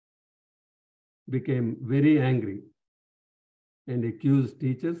became very angry and accused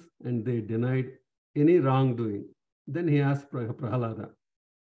teachers, and they denied any wrongdoing. Then he asked Prahlada,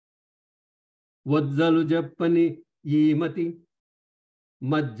 Vadzalu jappani yimati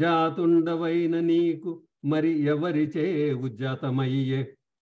majjatundavaina neeku mari yavariche ujjatamayiye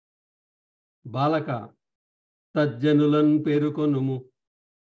balaka tajjanulan perukonumu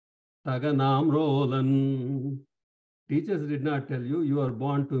taganam rolan. Teachers did not tell you, you are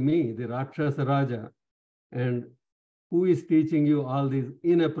born to me, the Rakshasa Raja, and who is teaching you all these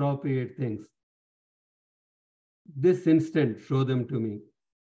inappropriate things? This instant, show them to me.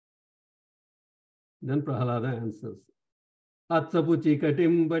 Then Prahlada answers, Atsapuchi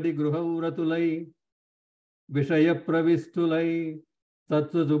katimbadi gruhavratulai, Vishaya pravistulai,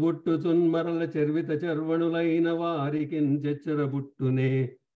 Satsu subuttu chunmarala chervita charvanulai navarikin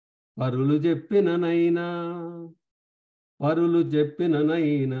checharabuttune, Parulu jeppinanaina, Parulu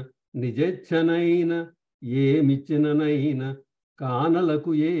jeppinanaina, Nijechanaina, Yemichinanaina,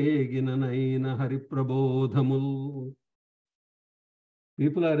 Kanalaku yeginanaina, Hariprabodhamul.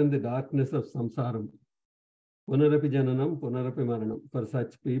 People are in the darkness of samsaram. Punarapi jananam, punarapi maranam. For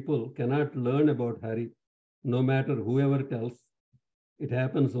such people cannot learn about Hari, no matter whoever tells. It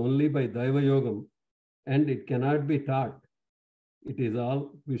happens only by Daiva Yogam, and it cannot be taught. It is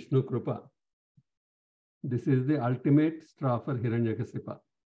all Vishnu Krupa. This is the ultimate straw for Hiranyakasipa.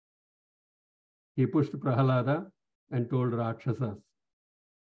 He pushed Prahlada and told Rakshasas,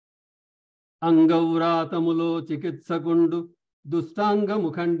 Angavratamulo chikitsakundu, Dustanga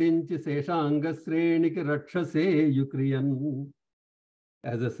mukhandinchi seshanga sreniki rakshase yukriyan.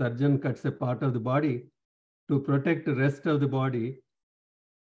 As a surgeon cuts a part of the body to protect the rest of the body,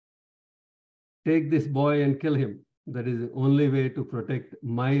 take this boy and kill him. That is the only way to protect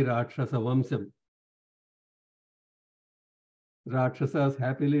my Rakshasa Vamsam. Rakshasas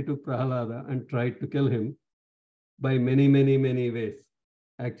happily took Prahlada and tried to kill him by many ways.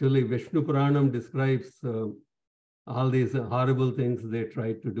 Actually, Vishnu Puranam describes all these horrible things they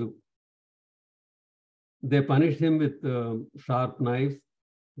tried to do. They punished him with sharp knives,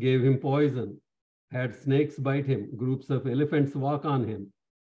 gave him poison, had snakes bite him, groups of elephants walk on him.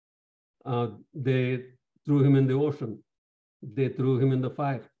 They threw him in the ocean. They threw him in the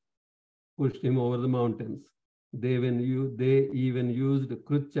fire, pushed him over the mountains. They even used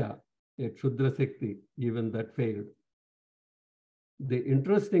Krucha, a Kshudra Shakti, even that failed. The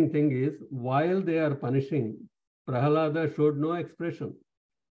interesting thing is, while they are punishing, Prahlada showed no expression.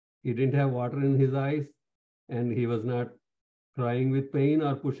 He didn't have water in his eyes, and he was not crying with pain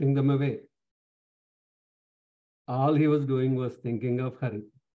or pushing them away. All he was doing was thinking of Hari.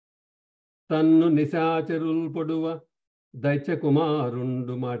 Tannu nisacharul poduva, daicha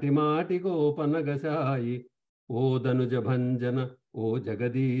kumarundu mati mati gopanagasai, O Danuja Bhanjana, O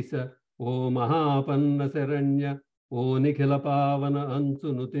Jagadisha, O Mahapanna Saranya, O Nikhila Pavana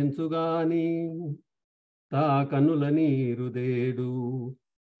Ansu Nutinsugani, Ta Kanula Neeru Dedu,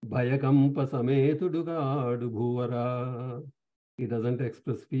 Bhayakampa Sametudugadu Bhuvara. He doesn't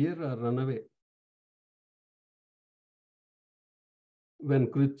express fear or run away. When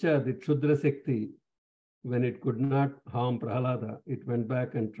Krucha, the Kshudra Shakti, when it could not harm Prahlada, it went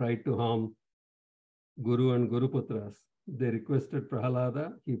back and tried to harm Guru and Guruputras. They requested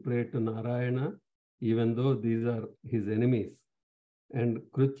Prahlada, he prayed to Narayana, even though these are his enemies. And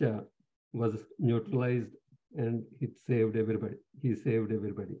Krucha was neutralized and it saved everybody. He saved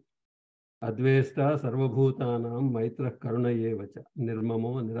everybody. Advesta sarvabhutanam maitra karunayevacha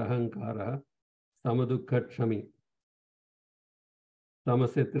nirmamo nirahankara samadukkhakshami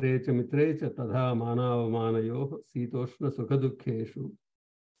tamasetrecha mitrecha tadha manavamanayoh sitoshna sukhadukkeshu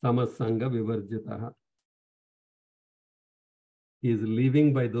samasanga vivarjitaha. He is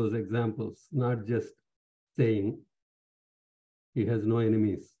living by those examples, not just saying he has no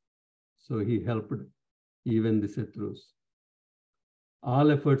enemies. So he helped even the Shatrus.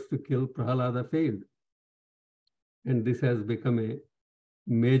 All efforts to kill Prahlada failed. And this has become a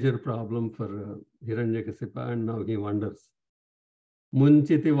major problem for Hiranyakasipa, and now he wonders.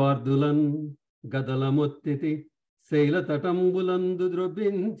 Munchiti vardulan gadalamuttiti Saila tatambulandu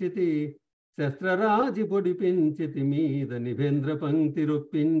drobinchiti Shastraraji podipinchiti Mida nivendra pankti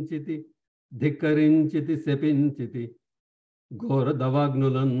ruppinchiti Dhikkarinchiti sepinchiti Gora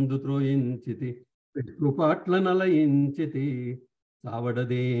davagnulandu troinchiti Pitrupatlanalayinchiti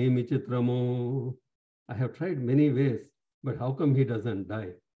Savadademi chitramo. I have tried many ways, but how come he doesn't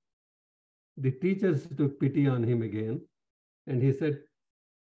die? The teachers took pity on him again, and he said,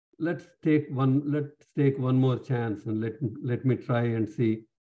 let's take one more chance and let me try and see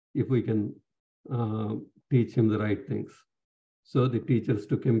if we can teach him the right things. So the teachers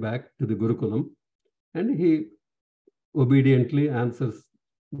took him back to the Gurukulam, and he obediently answers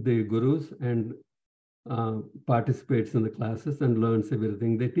the gurus and participates in the classes and learns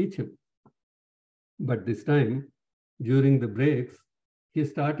everything they teach him. But this time, during the breaks, he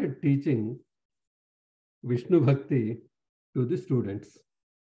started teaching Vishnu Bhakti to the students.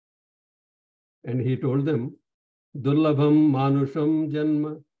 And he told them, Durlabham manusham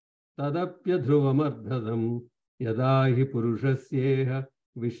janma tadapya dhruvamardhadam yadahi purushasyeha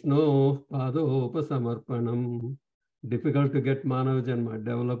Vishno padopasamarpanam. Difficult to get Manav Janma,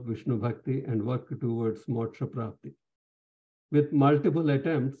 develop Vishnu Bhakti and work towards Moksha Prapti. With multiple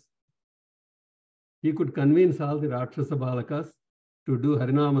attempts, he could convince all the Rakshasa Balakas to do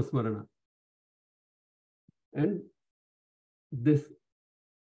Harinama Smarana. And this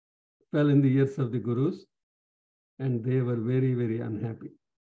fell in the ears of the Gurus, and they were very, very unhappy.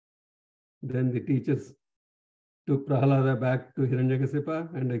 Then the teachers took Prahlada back to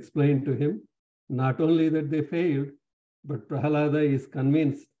Hiranyakasipa and explained to him not only that they failed, but Prahlada is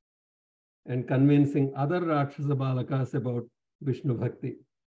convinced and convincing other Rakshasa Balakas about Vishnu Bhakti.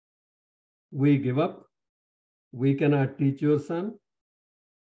 We give up. We cannot teach your son.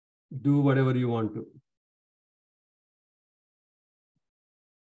 Do whatever you want to.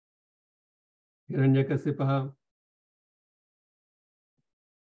 Hiranyakasipa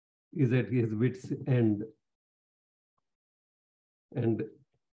is at his wit's end. And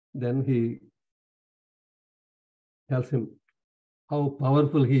then he tells him how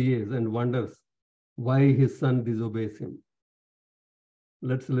powerful he is and wonders why his son disobeys him.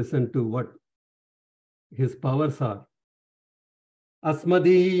 Let's listen to what his powers are.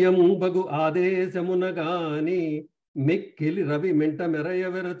 Asmadiyam bagu adesamunagani mikkili ravi minta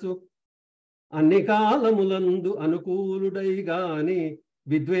meraya verachu Annikalamulandu anukuludai gani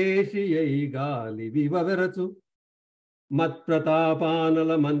vidveshiyai gali viva verachu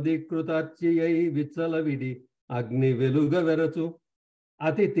మత్ప్రతాపానల మందికృతార్చియై విచ్చలవిడి అగ్ని వెలుగ వెరచు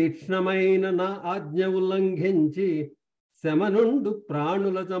అతి తీక్ష్ణమైన నా ఆజ్ఞ ఉల్లంఘించి శమనుండు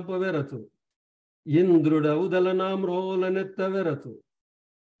ప్రాణుల చంపవెరచు ఇంద్రుడౌదల నామ్రోలనెత్తవెరచు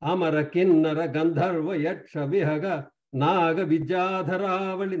అమర కిన్నర గంధర్వ యక్ష విహగ నాగ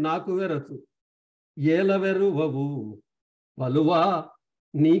విద్యాధరావళి నాకు వెరచు ఏలవెరువవు పలువా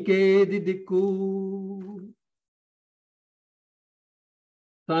నీకేది దిక్కు.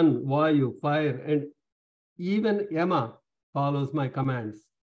 Sun, Vayu, fire, and even Yama follows my commands,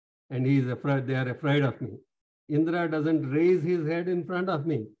 and he is afraid. They are afraid of me. Indra doesn't raise his head in front of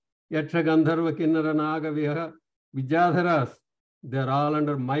me. Yaksha, Gandharva, Kinnara, Naga, Viha, Vidyadharas, they are all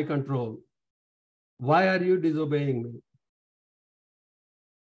under my control. Why are you disobeying me?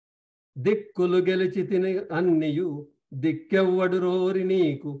 Dikkulu gelichitini anniyu dikkevvadu rori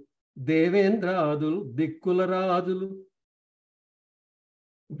neeku దేవేంద్రాదులు దిక్కుల రాజులు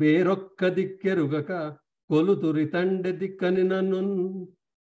వేరొక్క దిక్కెరుగక కొలుతురి తండ్రి దిక్కని నన్ను.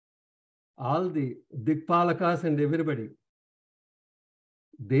 All the Dikpalakas and everybody,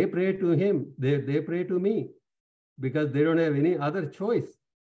 they pray to him, they pray to me because they don't have any other choice.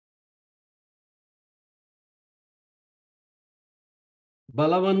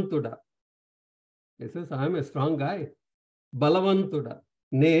 Balavantuda. He says, I am a strong guy. Balavantuda.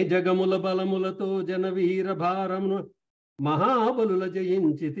 Ne jagamula balamulato janavira bharamnu మహాబలుల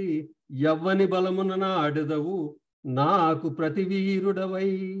జయించితి యవ్వని బలమున నాడదవు నాకు ప్రతివీరుడవై.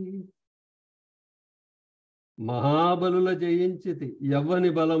 మహాబలుల జయించితి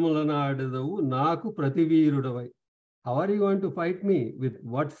యవ్వని బలముల నాడదవు నాకు ప్రతివీరుడవై. How are you going to fight me? With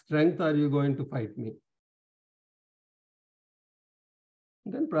what strength are you going to fight me?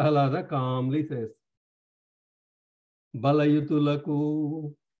 Then Prahlada calmly says, బలయుతులకు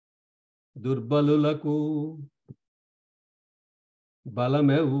దుర్బలులకు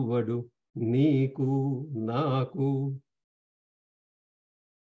బలమెవ్వడు నీకు నాకు.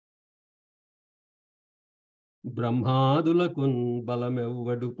 బ్రహ్మాదులకున్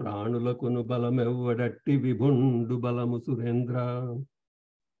బలమెవ్వడు ప్రాణులకును బలమెవ్వడట్టి విభుండు బలము సురేంద్ర.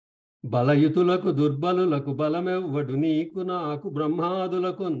 బలయుతులకు దుర్బలులకు బలమెవ్వడు నీకు నాకు.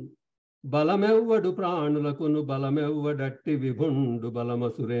 బ్రహ్మాదులకున్ బలమెవ్వడు ప్రాణులకును బలమెవ్వడట్టి విభుండు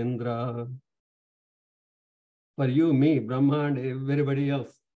బలము Surendra. For you, me, Brahma, and everybody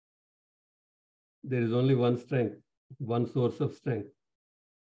else, there is only one strength, one source of strength.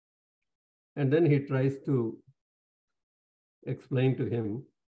 And then he tries to explain to him,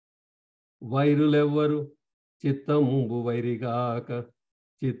 Vairulevvaru chittambu vairigaka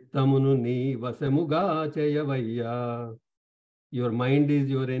chittamunu nee vasamuga chayavayya. Your mind is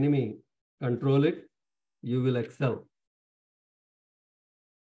your enemy. Control it, you will excel.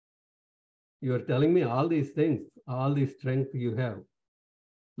 You are telling me all these things, all the strength you have.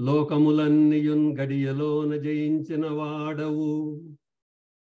 లోకములన్నీయున్ గడియలోన జయించిన వాడవు.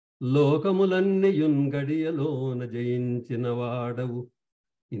 లోకములన్నీయున్ గడియలోన జయించిన వాడవు.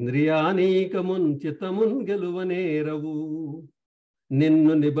 ఇంద్రియానీకమున్ చిత్తమున్ గెలువనేరవు.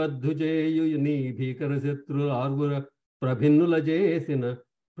 నిన్ను నిబద్ధు చేయు నీ భీకర శత్రు ఆర్వుర ప్రభిన్నుల చేసిన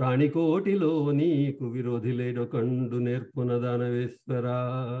ప్రాణికోటిలో నీకు విరోధి లేడొకండు నేర్పున దానవేశ్వరా.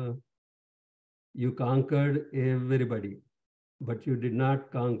 You conquered everybody, but you did not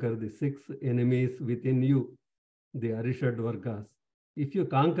conquer the 6 enemies within you, the Arishad Vargas. If you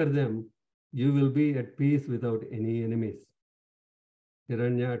conquer them, you will be at peace without any enemies.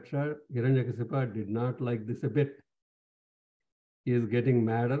 Hiranyakasipa did not like this a bit. He is getting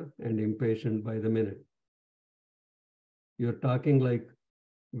madder and impatient by the minute. You are talking like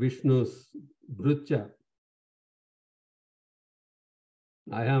Vishnu's Brucha.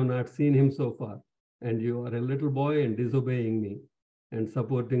 I have not seen him so far, and you are a little boy and disobeying me and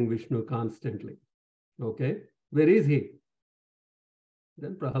supporting Vishnu constantly. Okay, where is he?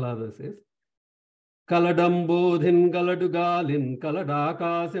 Then Prahlada says, Kaladambodhin Kaladugalin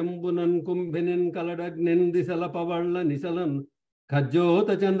Kaladakasembunan Kumbinin Kaladagnin Disalapavalla Nisalan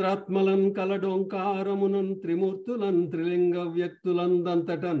Kajota Chandratmalan Kaladonkarumunan Trimurtulan Trilinga Vyaktulan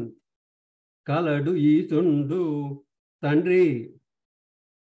Dantatan Kaladu Yisundu Tandri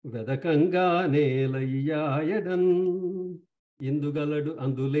వెదకంగా నేలయ్యాయడన్. ఇందుగలడు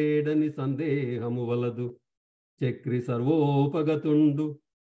అందులేడని సందేహము వలదు. చక్రి సర్వోపగతుండు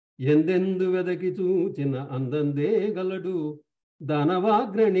ఎందెందు వెదకి చూచిన అందందే గలడు.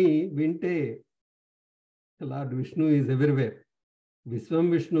 దానవాగ్రణి వింటే. Lord Vishnu is everywhere. Visvam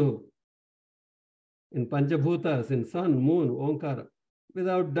Vishnu in Panchabhutas, in sun, moon, Omkara.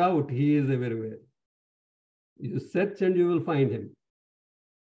 Without doubt, he is everywhere. You search and you will find him.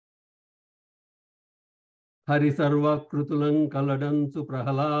 Hari సర్వకృతులం కలడంచు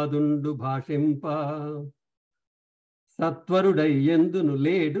ప్రహ్లాదుండు భాషింప సత్వరుడై ఎందును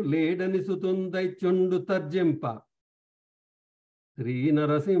లేడని సుతుందైచుండు తర్జింప శ్రీ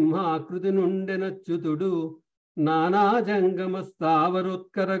నరసింహాకృతి నుండెనచ్యుతుడు నానా జంగమ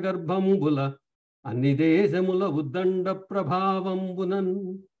స్థావరోత్కర గర్భంబుల అన్ని దేశముల ఉద్దండ ప్రభావంబునన్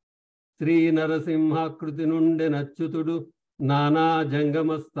శ్రీ నరసింహాకృతి నుండెనచ్యుతుడు నానా జంగమ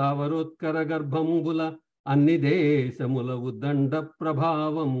స్థావరోత్కర గర్భంబుల అన్ని దేశముల ఉద్దండ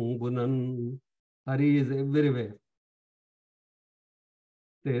ప్రభావంబునన్. Hari is everywhere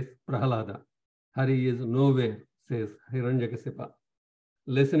says Prahlada. Hari is nowhere, says Hiranyakasipa.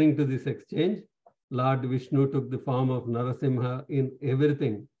 Listening to this exchange, Lord Vishnu took the form of Narasimha in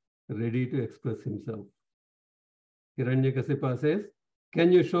everything, ready to express himself. Hiranyakasipa says, can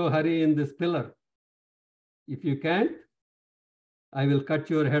you show Hari in this pillar? If you can't, I will cut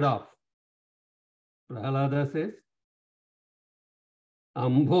your head off. Prahlada says,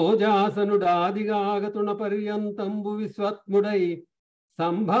 Ambhojasanudadigagatuna paryantambu viswatmudai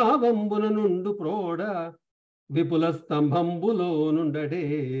సంభావంబున నుండు ప్రోడ విపుల స్తంభంబులో నుండడే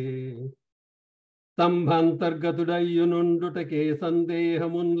స్తంభాంతర్గతుడయ్యునుండుటకే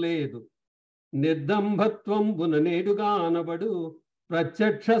సందేహమున్ లేదు నిర్దంభత్వంబున నేడుగానబడు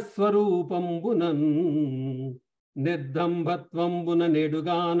ప్రత్యక్ష స్వరూపంబునన్ నిర్దంభత్వంబున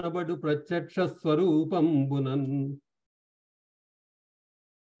నేడుగానబడు ప్రత్యక్ష స్వరూపంబునన్.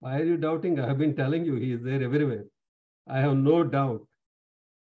 Why are you doubting? I have been telling you, he is there everywhere. I have no doubt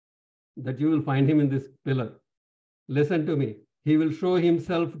that you will find him in this pillar. Listen to me. He will show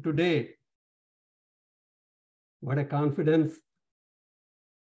himself today. What a confidence.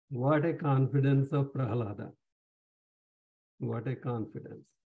 What a confidence of Prahlada. What a confidence.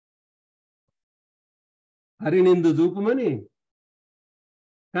 Harinindu Zupumani.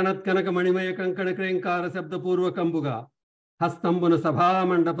 Kanat Kanaka Manimaya Kankana Krenkara Sabda Purva Kambuga. Hastambuna Sabha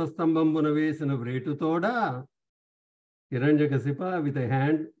Mandapastambambuna Vesana Vretu Toda. Hiranyakasipa with a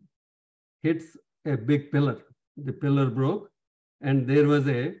hand hits a big pillar. The pillar broke and there was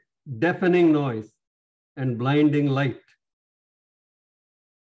a deafening noise and blinding light.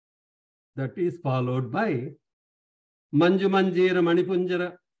 That is followed by Manju Manjira Manipunjara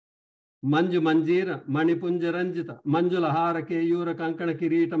Manju Manjira Manipunjaranjita Manjulahara Keyura Kankana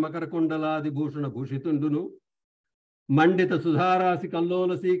Kirita Makarakundaladi Bhushana Bhushitundunu Mandita Sudharasi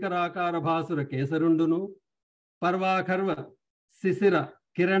Kallola Sikarakara Bhasura Kesarundunu Parvakarva Sisira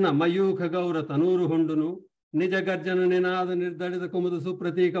కిరణ మయూఖ గౌర తనూరు హుండును నిజ గర్జన నినాద నిర్దళిత కుముద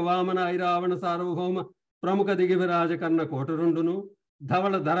సుప్రతీక వామన ఐరావణ సార్వభౌమ ప్రముఖ దిగివిరాజ కర్ణ కోటరుండును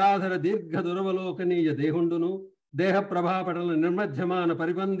ధవళ ధరాధర దీర్ఘ దురవలోకనీయ దేహుండును దేహ ప్రభాపటల నిర్మధ్యమాన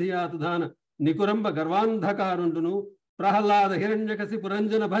పరిబంధియాతుధాన నికురంబ గర్వాంధకారుండును ప్రహ్లాద హిరణ్యకసి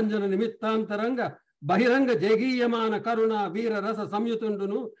పురంజన భంజన నిమిత్తాంతరంగ బహిరంగ జగీయమాన కరుణ వీర రస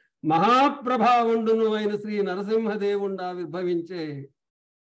సంయుతుండును మహాప్రభావుండును అయిన శ్రీ నరసింహదేవుండా ఆవిర్భవించే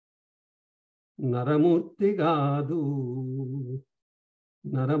నరమూర్తి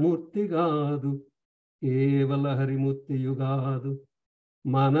గాదు కేవల హరిమూర్తియుగాదు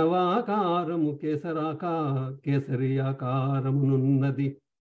మానవాకారము కేసరియాకారమునున్నది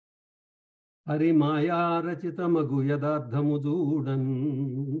హరిమాయారచితమగు యదార్థము చూడన్.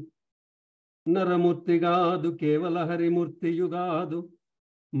 నరమూర్తిగాదు కేవల హరిమూర్తియుగాదు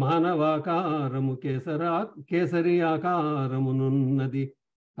మానవాకారము కేసరియాకారమునున్నది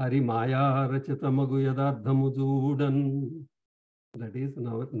హరిమాయారచితమగు యదార్థము చూడన్. దట్ ఈస్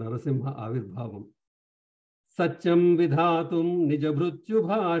నరసింహ ఆవిర్భావం. సత్యం విధాతుం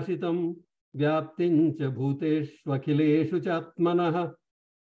నిజభృత్యుభాషితం వ్యాప్తించ భూతేష్వఖిలేషు చాత్మనః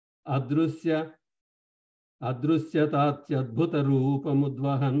అదృశ్యతాత్యద్భుత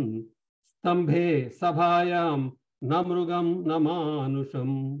రూపముద్వహన్ స్తంభే సభాయాం న మృగం న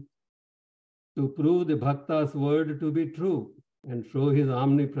మానుషం. To prove the Bhakta's word to be true and show his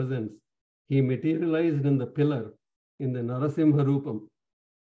omnipresence, he materialized in the pillar in the Narasimha Rupam.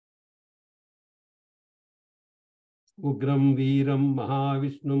 Ugram Veeram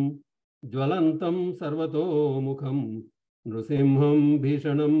Mahavishnum Jwalantam Sarvatomukham Nrasimham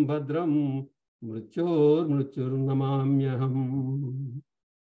Bhishanam Bhadram Mrutyur Namamyaham.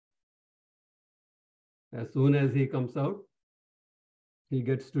 As soon as he comes out, he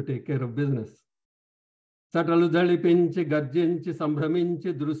gets to take care of business. సటలు జళిపించి గర్జించి సంభ్రమించి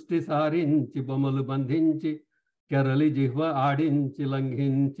దృష్టి సారించి బొమ్మలు బంధించి కెరలి జిహ్వ ఆడించి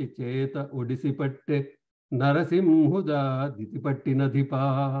లంఘించి చేత ఒడిసి పట్టె నరసింహుదా దితి పట్టినధిపా.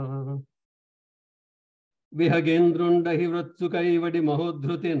 విహగేంద్రుండహి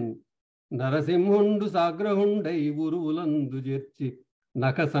మహోద్ధృతిన్ నరసింహుండు సాగ్రహుండై ఉరువులందు చేర్చి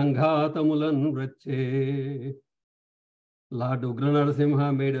Naka Sanghatamulan Vrache. Lord Ugra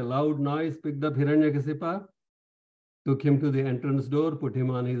Narasimha made a loud noise, picked up Hiranyakasipa, took him to the entrance door, put him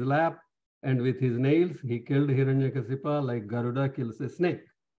on his lap, and with his nails he killed Hiranyakasipa like Garuda kills a snake.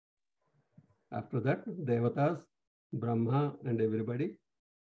 After that, Devatas, Brahma, and everybody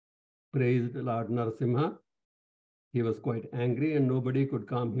praised Lord Narasimha. He was quite angry and nobody could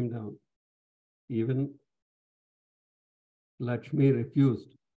calm him down. Even Lakshmi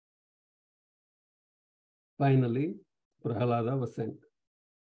refused. Finally, Prahlada was sent.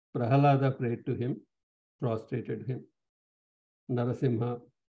 Prahlada prayed to him, prostrated him. Narasimha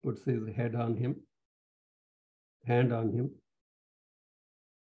puts his head on him, hand on him,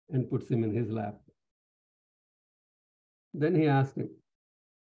 and puts him in his lap. Then he asked him,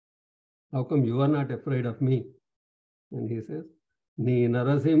 how come you are not afraid of me? And he says, Ni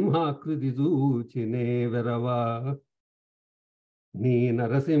Narasimha Kritizu Chine Verava. Ni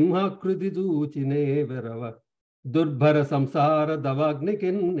Narasimha Kritizu Chine Verava. Durbhara Samsara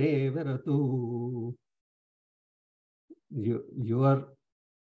Davagnikin Veratu.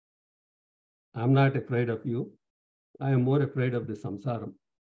 I'm not afraid of you. I am more afraid of the samsaram.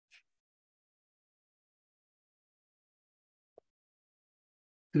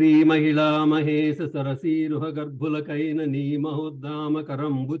 Sri Mahila Mahesa Sarasi Ruha Garbhulakaina Ni Mahodama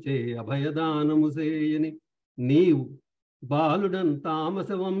Karambuche Abhayadana Museyani Ni Baludan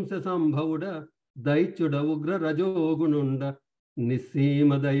Tamasavamsa Sambhauda Daichuda Ugra Rajogununda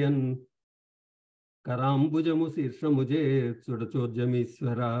Nisimadayan Karambuja Musirsha Muje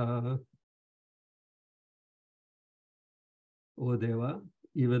Sudachojamiswara. O Deva,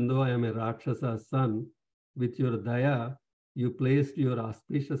 even though I am a Rakshasa's son, with your daya, you placed your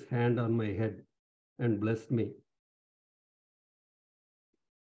auspicious hand on my head and blessed me.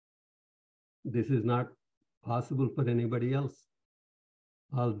 This is not possible for anybody else.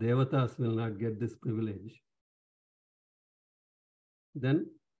 All Devatas will not get this privilege. Then,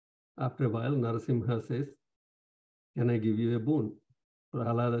 after a while, Narasimha says, can I give you a boon?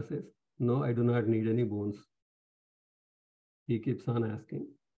 Prahlada says, no, I do not need any boons. He keeps on asking.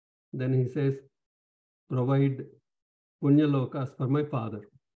 Then he says, provide Punyalokas for my father.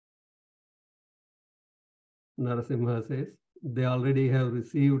 Narasimha says, they already have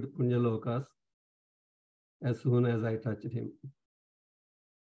received Punyalokas as soon as I touched him.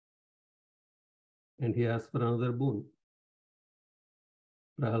 And he asks for another boon.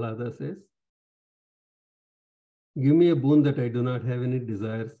 Prahlada says, give me a boon that I do not have any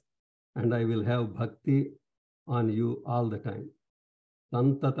desires, and I will have bhakti on you all the time.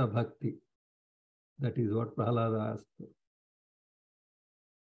 Santata bhakti. That is what Prahlada asked for.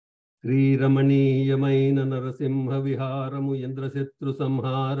 Sri Ramani Yamaina Narasimha Viharamu Yendrasetru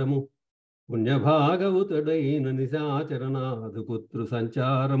Samharamu Punya Bhagavutadaina Nisacharanadhu Putru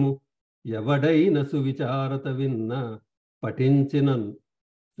Sancharamu Yavadaina Suvicharata Vinna Patinchinan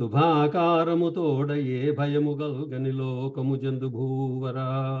Subhakaramu Todaye Bhayamugal Ganilokamu Jandu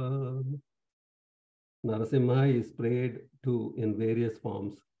Bhuvara. Narasimha is prayed to in various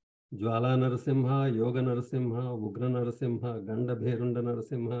forms. Jwala Narasimha, Yoga Narasimha, Ugra Narasimha, Ganda Bherunda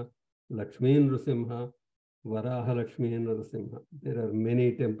Narasimha, Lakshmi Narasimha, Varaha Lakshmi Narasimha. There are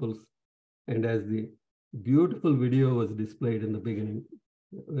many temples, and as the beautiful video was displayed in the beginning,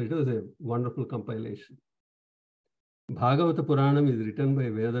 it was a wonderful compilation. Bhagavata Puranam is written by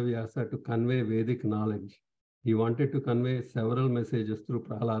Veda Vyasa to convey Vedic knowledge. He wanted to convey several messages through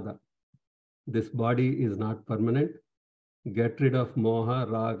Prahlada. This body is not permanent. Get rid of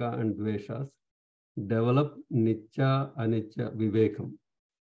moha, raga, and dveshas. Develop nitya, anitya, vivekam.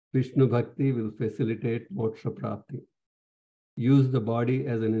 Vishnu Bhakti will facilitate moksha prapti. Use the body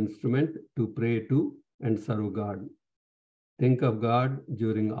as an instrument to pray to and serve God. Think of God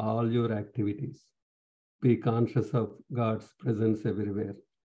during all your activities. Be conscious of God's presence everywhere.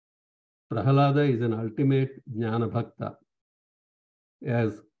 Prahlada is an ultimate jnana bhakta.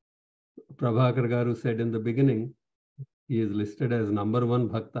 As Prabhakar Garu said in the beginning, he is listed as #1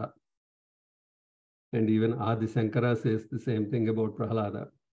 bhakta. And even Adi Sankara says the same thing about Prahlada.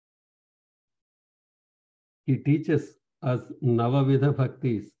 He teaches us Navavidha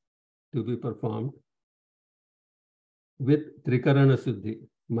bhaktis to be performed with Trikarana Suddhi,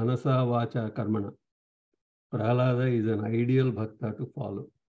 Manasa, Vacha, Karmana. Prahlada is an ideal bhakta to follow.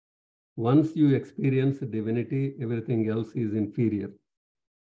 Once you experience divinity, everything else is inferior.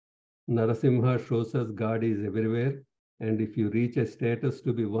 Narasimha shows us God is everywhere, and if you reach a status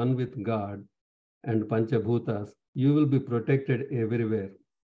to be one with God and Panchabhutas, you will be protected everywhere.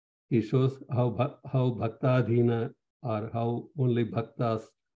 He shows how bhaktadhina, or how only bhaktas,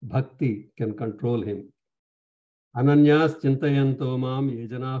 bhakti can control him. Ananyas chintayanto mam ye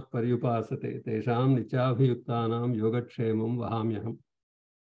janah paryupasate tesham nityabhiyuktanam yogatshemam vahamyaham.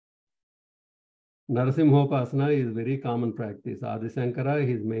 Narasimhopasana is very common practice. Adi Shankara,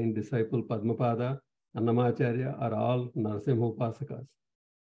 his main disciple Padmapada, Annamacharya are all Narasimhopasakas.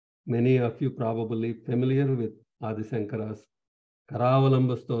 Many of you probably familiar with Adi Shankara's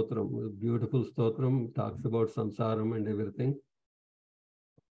Karavalamba Stotram, a beautiful stotram, talks about samsaram and everything.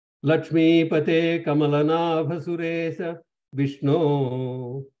 Lakshmi Pate Kamalana Suresa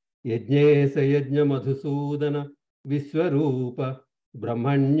Vishnu Yajnesa Yajna Madhusudana Viswarupa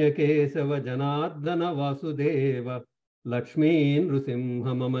Brahmanya Kesava Janardana Vasudeva Lakshmi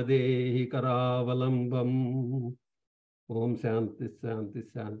Nrusimha Mamadehi Karavalambam. Om Shanti Shanti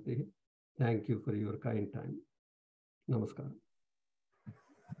Shanti. Thank you for your kind time. Namaskar.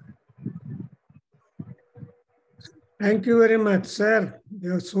 Thank you very much, sir.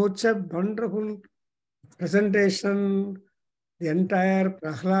 You have such a wonderful presentation. The entire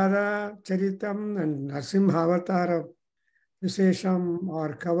Prahlada Charitam and Narasimha Avatara Visesham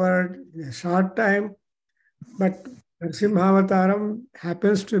are covered in a short time. But Narasimha Avataram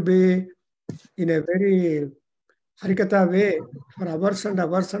happens to be in a very Harikatha way for hours and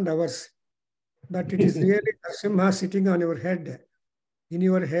hours and hours. But it is really Narasimha sitting on your head, in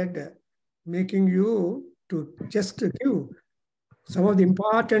your head, making you to just give some of the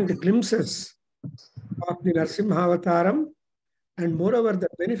important glimpses of the Narasimha Avataram and moreover the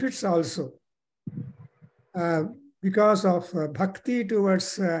benefits also because of bhakti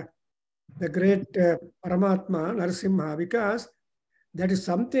towards the great Paramatma Narasimha, because that is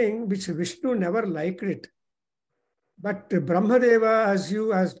something which Vishnu never liked it. But Brahmadeva, as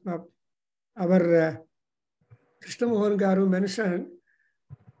our Krishna Mohan Garu mentioned,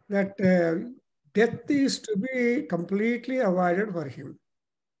 that death is to be completely avoided for him.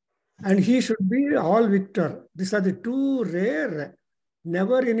 And he should be all victor. These are the two rare.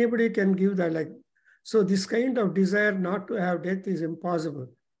 Never anybody can give that. Like, so this kind of desire not to have death is impossible.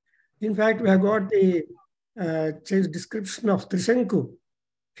 In fact, we have got the description of Trishanku.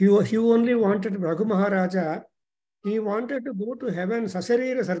 He only wanted Raghu Maharaja. He wanted to go to heaven,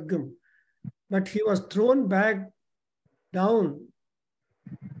 Sasarira Sargam. But he was thrown back down,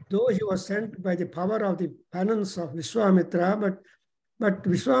 though he was sent by the power of the penance of Vishwamitra, but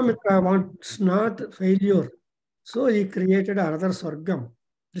Vishwamitra wants not failure. So he created another Sargam,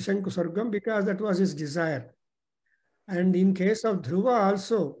 Trishanku Sargam, because that was his desire. And in case of Dhruva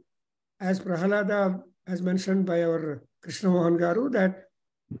also, as Prahlada, as mentioned by our Krishna Mohan Garu, that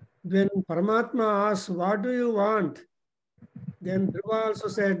when Paramatma asked, what do you want? Then Dhruva also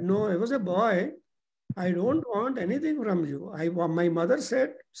said, no, I was a boy. I don't want anything from you. My mother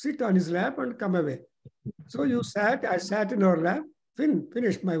said, sit on his lap and come away. So you sat, I sat in her lap,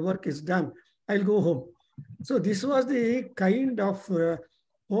 finished, my work is done. I'll go home. So this was the kind of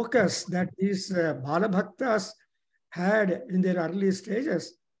focus that these Bala Bhaktas had in their early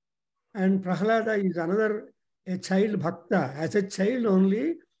stages. And Prahlada is a child Bhakta. As a child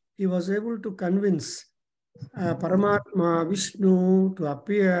only, he was able to convince Paramatma, Vishnu to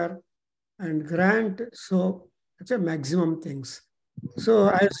appear and grant such a maximum things. So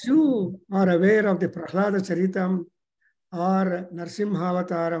as you are aware of the Prahlada Charitam or Narasimha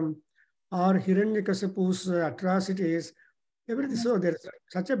Avataram or Hiranyakasipu's atrocities, everything, so there is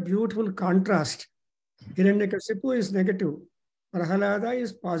such a beautiful contrast. Hiranyakasipu is negative, Prahlada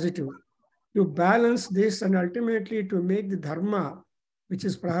is positive. To balance this and ultimately to make the dharma, which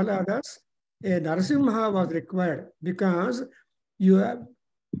is Prahlada's, a Narasimha was required, because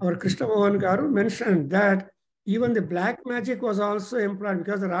our Krishna Mohan Garu mentioned that even the black magic was also employed,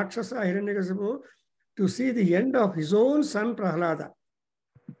 because the Rakshasa Hiranyakasipu, to see the end of his own son Prahlada.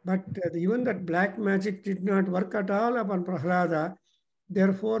 But even that black magic did not work at all upon Prahlada.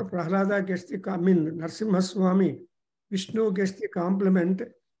 Therefore, Prahlada gets Narasimha Swami, Vishnu gets the compliment,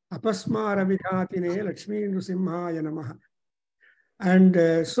 Apasmara Vighatine Lakshmi Nrusimhaya Namaha. And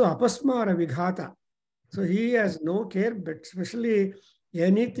so Apasmara Vighata. So he has no care, but especially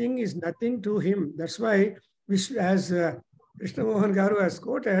anything is nothing to him. That's why, as Krishna Mohan Garu has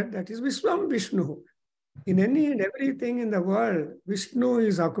quoted, that is Vishwam Vishnu. In any and everything in the world, Vishnu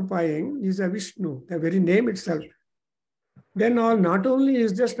is occupying, is a Vishnu, the very name itself. Then not only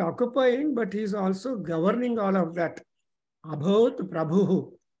is just occupying, but he is also governing all of that. Abhot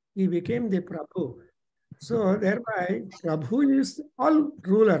Prabhu. He became the Prabhu. So thereby, Prabhu is all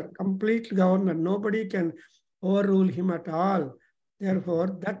ruler, complete governor. Nobody can overrule him at all.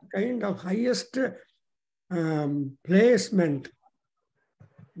 Therefore, that kind of highest placement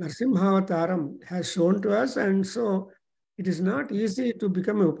Narasimha Avataram has shown to us, and so it is not easy to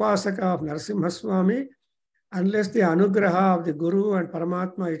become an upasaka of Narasimha Swami, unless the anugraha of the Guru and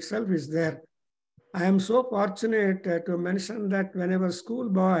Paramatma itself is there. I am so fortunate to mention that when I was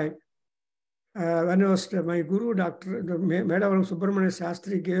schoolboy, when I was my Guru, Dr. Madam Subramanya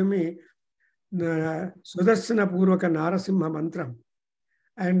Shastri gave me Sudarsana Purvaka Narasimha Mantram.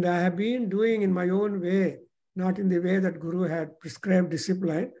 And I have been doing in my own way, not in the way that Guru had prescribed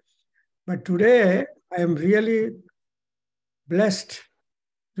discipline. But today, I am really blessed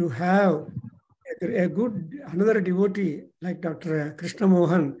to have another devotee like Dr. Krishna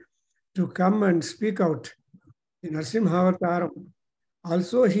Mohan to come and speak out in Narasimha Avataram.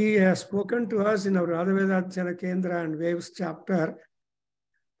 Also, he has spoken to us in our Adhyayana Kendra and Waves chapter,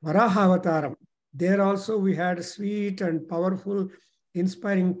 Varaha Avataram. There also we had a sweet and powerful,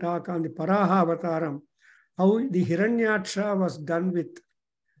 inspiring talk on the Varaha Avataram, how the Hiranyaksha was done with.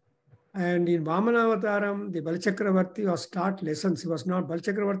 And in Vamana Avataram, the Balachakravarti was taught lessons.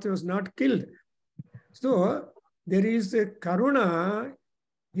 Balachakravarti was not killed. So there is a karuna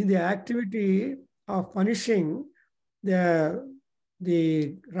in the activity of punishing the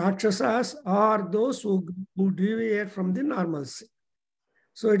Rakshasas or those who deviate from the normalcy.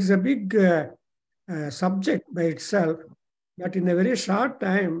 So it is a big subject by itself, but in a very short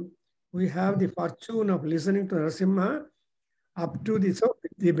time, we have the fortune of listening to Narasimha up to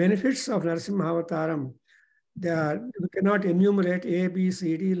the benefits of Narasimha Avataram. We cannot enumerate A, B,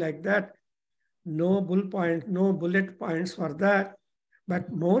 C, D like that. No bullet points for that.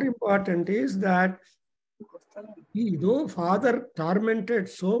 But more important is that though father tormented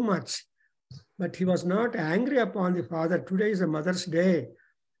so much, but he was not angry upon the father. Today is a Mother's Day,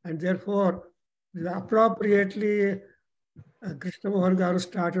 and therefore, appropriately, Krishna Mohan Garu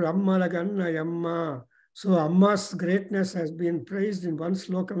started Amma Laganna Yamma. So Amma's greatness has been praised in one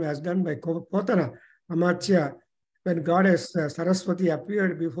slokam as done by Potana Amatya, when goddess Saraswati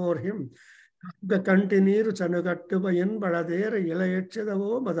appeared before him.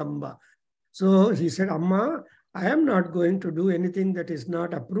 So he said, Amma, I am not going to do anything that is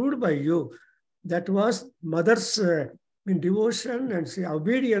not approved by you. That was mother's devotion and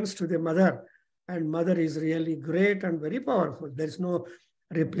obedience to the mother. And mother is really great and very powerful. There is no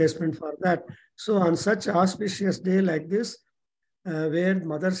replacement for that. So on such auspicious day like this, where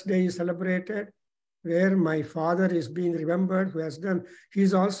Mother's Day is celebrated, where my father is being remembered, who has done, he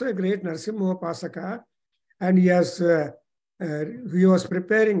is also a great Narasimha Pasaka, and he was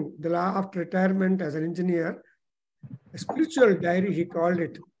preparing after retirement as an engineer, a spiritual diary he called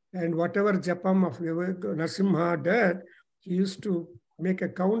it, and whatever japam of Narasimha did, he used to make a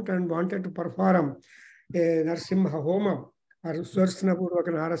count and wanted to perform a Narasimha Homam, or Swarsana Purvaka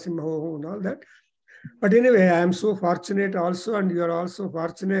Narasimha Homam and all that. But anyway, I am so fortunate also, and you are also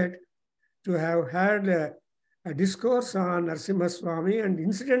fortunate to have had a discourse on Narasimha Swami, and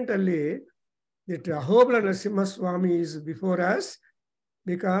incidentally, that Ahobala Narasimha Swami is before us,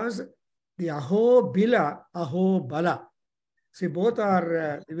 because the Ahobila, Ahobala. See, both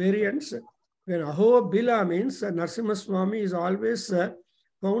are variants. When Ahobila means Narasimha Swami is always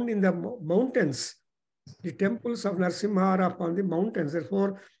found in the mountains. The temples of Narasimha are up on the mountains.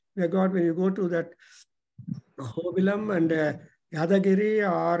 Therefore, when you go to that Ahobilam and Yadagiri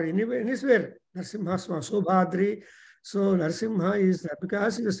or anywhere, Narasimha Swami, Sobhadri. So Narasimha is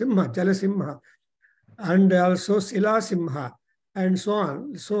because he is Simha, Jalasimha, and also Sila Simha, and so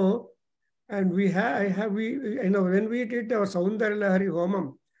on. So, and when we did our Saundara Lahari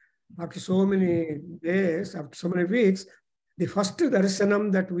Homam, after so many days, after so many weeks, the first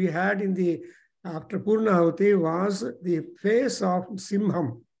darshanam that we had after Purnahuti was the face of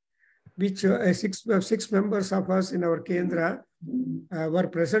Simham, which six members of us in our Kendra were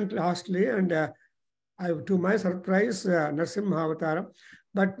present lastly, and to my surprise, Narasimha Avataram.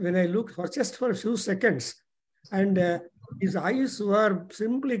 But when I looked just for a few seconds, and his eyes were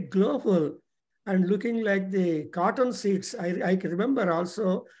simply glowful and looking like the cotton seeds. I can remember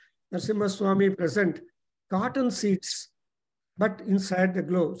also Narasimha Swami present, cotton seeds, but inside the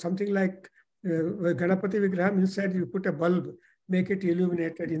glow, something like Ganapati Vigraham, inside you put a bulb, make it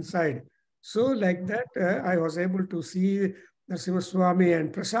illuminated inside. So like that, I was able to see Narasimha Swami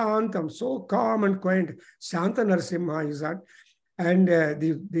and Prasantam, so calm and quiet. Shanta Narasimha is that. And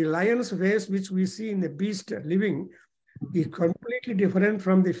the lion's face, which we see in the beast living, is completely different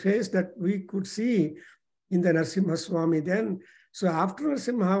from the face that we could see in the Narasimha Swami then. So after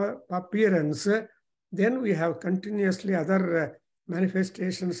Narasimha appearance, then we have continuously other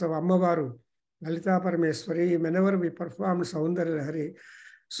manifestations of Ammavaru, Lalita Parameswari, whenever we performed Saundara Lahari.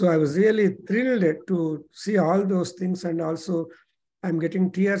 So I was really thrilled to see all those things, and also I'm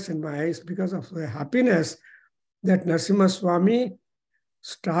getting tears in my eyes because of the happiness that Narasimha Swami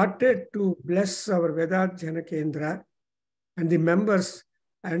started to bless our Adhyayana Kendra and the members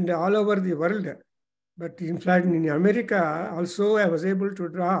and all over the world. But in fact, in America also, I was able to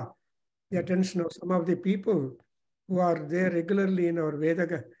draw the attention of some of the people who are there regularly in our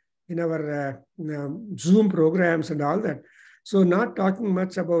Veda, in our Zoom programs and all that. So not talking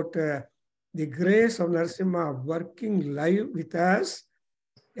much about the grace of Narasimha working live with us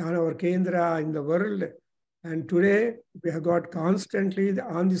on our Kendra in the world. And today we have got constantly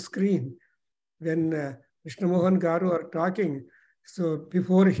on the screen when Krishna Mohan Garu are talking. So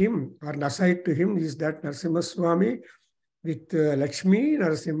before him or aside to him is that Narasimha Swami with Lakshmi,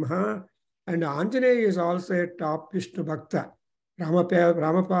 Narasimha, and Anjaneya is also a top Vishnu Bhakta.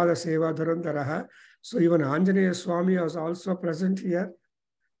 Ramapada Seva Dharandaraha. So even Anjaneya Swami was also present here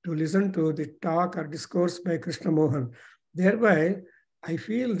to listen to the talk or discourse by Krishna Mohan. Thereby, I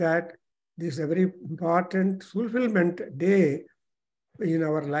feel that this is a very important fulfillment day in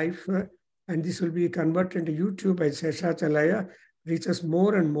our life, and this will be converted into YouTube by Seshachalaya, reaches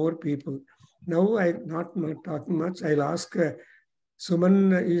more and more people. Now, I'm not talking much. I'll ask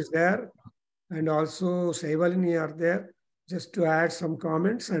Suman is there, and also Saivalini are there, just to add some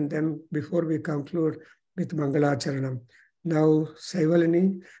comments, and then before we conclude with Mangalacharanam. Now,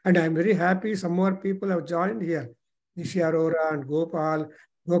 Saivalini, and I'm very happy some more people have joined here. Nishi Arora and Gopal.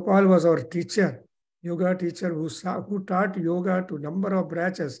 Gopal was our teacher, yoga teacher who taught yoga to number of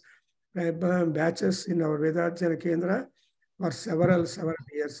batches in our Adhyayana Kendra for several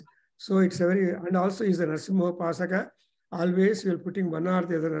years. So it's a very, and also is a Narasimha Pasaka. Always we're putting one or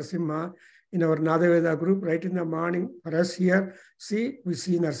the other Narasimha in our Nadaveda group right in the morning. For us here, we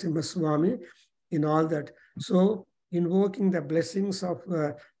see Narasimha Swami in all that. So invoking the blessings of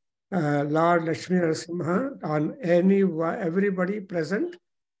Lord Lakshmi Narasimha on everybody present,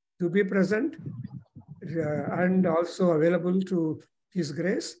 to be present, and also available to His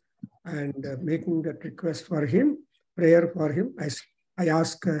grace, and making that request for him, prayer for him. I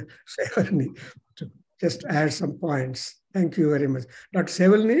ask Sevalini to just add some points. Thank you very much. Dr.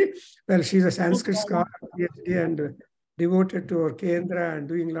 Sevalini, well, she's a Sanskrit scholar, PhD, and devoted to our Kendra and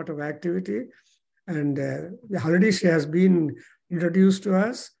doing a lot of activity. And already she has been introduced to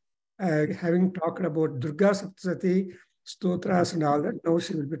us, having talked about Durga Saptasati, Stotras and all that. Now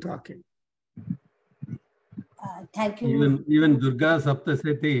she will be talking. Thank you. Even Durga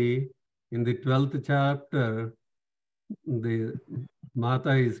Saptasati, in the 12th chapter, the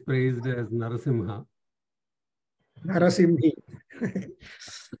Mata is praised as Narasimha. Narasimhi.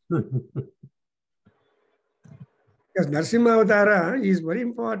 Because Narasimha Avatara is very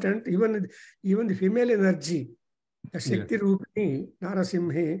important, even the female energy, the Shakti Rupini,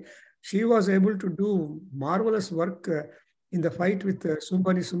 Narasimhi, she was able to do marvelous work in the fight with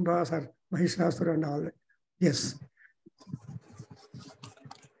Sumbani Sumbhas or Mahishasura and all that. Yes.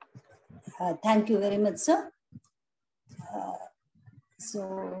 Thank you very much, sir.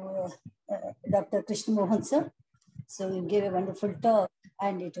 Dr. Krishna Mohan, sir. So you gave a wonderful talk,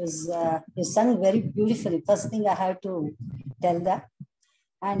 and it was you sung very beautifully. First thing I have to tell that.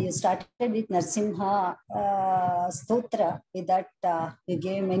 And you started with Narasimha Stotra. With that, you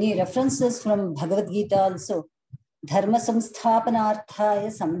gave many references from Bhagavad Gita also. Dharma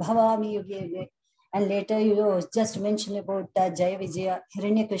samsthapanarthaya sambhavami you gave. And later you just mentioned about Jaya Vijaya,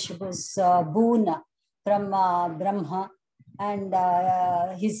 Hiranyakashipu's boon from Brahma, and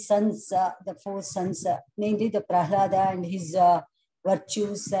his sons, the 4 sons, mainly the Prahlada and his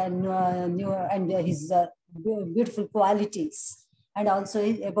virtues and his beautiful qualities. And also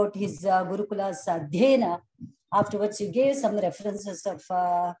about his Gurukula's Adhyayana. Afterwards, you gave some references of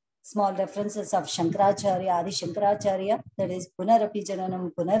small references of Shankaracharya, Adi Shankaracharya, that is Punarapi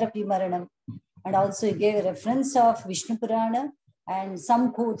Jananam, Punarapi Maranam. And also you gave a reference of Vishnu Purana and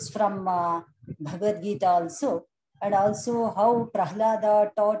some quotes from Bhagavad Gita also. And also how Prahlada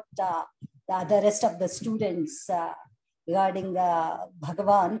taught the rest of the students regarding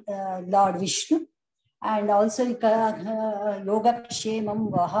Bhagavan, Lord Vishnu. And also Yoga Kshemam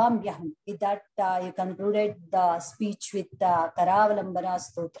Vahamyaham. With that, you concluded the speech with Karavalambana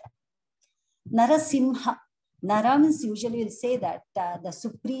Stotra. Narasimha. Nara means usually will say that the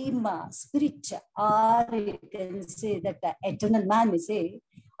supreme spirit, or you can say that the eternal man, we say.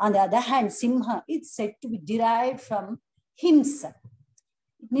 On the other hand, Simha, it's said to be derived from himsa.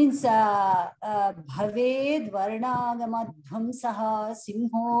 It means bhaved varnagamadvamsaha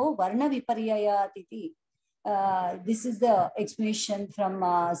simho varna viparyayatiti. This is the explanation from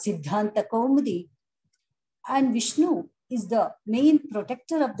Siddhanta Kaumudi. And Vishnu is the main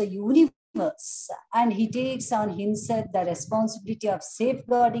protector of the universe, and he takes on himself the responsibility of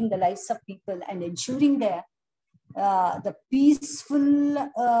safeguarding the lives of people and ensuring their the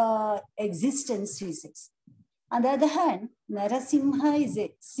peaceful existence, he says. On the other hand, Narasimha is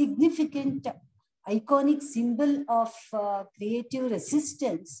a significant, iconic symbol of creative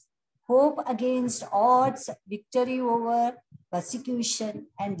resistance, hope against odds, victory over persecution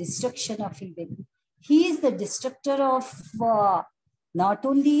and destruction of evil. He is the destructor of not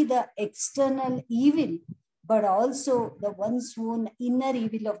only the external evil, but also the one's own inner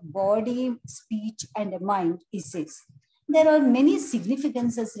evil of body, speech, and mind, he says. There are many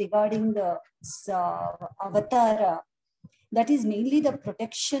significances regarding the Avatara. That is mainly the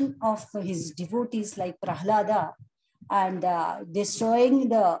protection of his devotees like Prahlada and destroying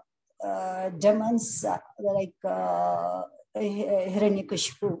the demons like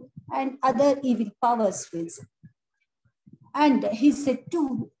Hiranyakashipu and other evil powers. And he's said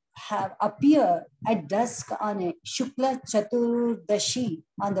to have appeared at dusk on a Shukla Chaturdashi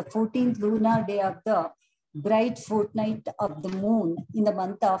on the 14th lunar day of the bright fortnight of the moon in the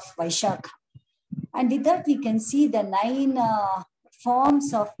month of Vaishakha. And with that, we can see the 9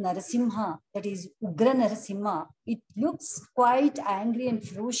 forms of Narasimha, that is Ugra Narasimha. It looks quite angry and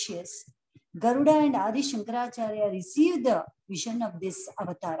ferocious. Garuda and Adi Shankaracharya received the vision of this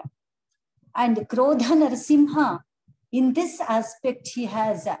avatara. And Krodha Narasimha, in this aspect, he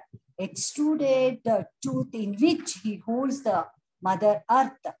has extruded the tooth in which he holds the Mother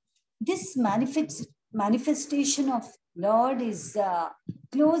Earth. This manifestation of Lord is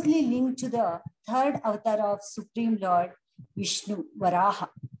closely linked to the third avatar of Supreme Lord Vishnu, Varaha.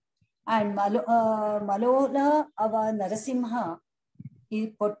 And Malola Ava Narasimha is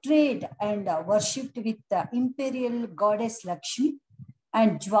portrayed and worshipped with the imperial goddess Lakshmi.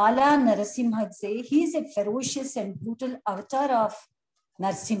 And Jwala Narasimha, say he is a ferocious and brutal avatar of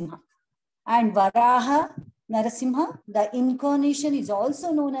Narasimha. And Varaha Narasimha, the incarnation, is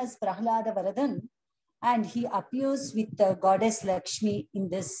also known as Prahlada Varadan, and he appears with the goddess Lakshmi in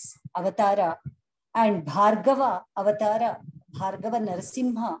this avatara. And Bhargava avatara, Bhargava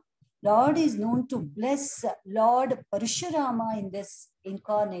Narasimha, Lord is known to bless Lord Parashurama in this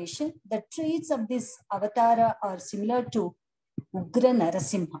incarnation. The traits of this avatara are similar to Ugra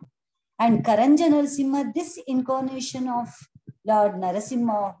Narasimha. And Karanja Narasimha, this incarnation of Lord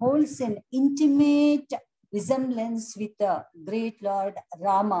Narasimha holds an intimate resemblance with the great Lord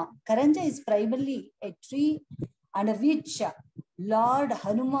Rama. Karanja is primarily a tree under which Lord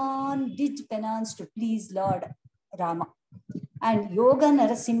Hanuman did penance to please Lord Rama. And Yoga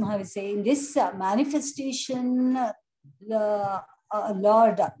Narasimha, we say, in this manifestation,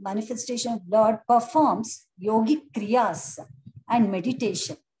 manifestation of Lord performs yogic kriyas and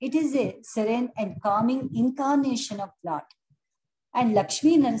meditation. It is a serene and calming incarnation of Lord. And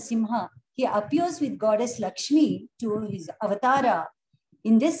Lakshmi Narasimha, he appears with goddess Lakshmi to his avatara.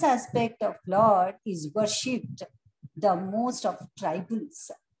 In this aspect of Lord is worshipped the most of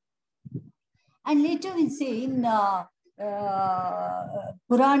tribals. And later we say in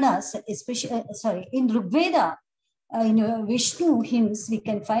Puranas, especially, in Rigveda, in Vishnu hymns, we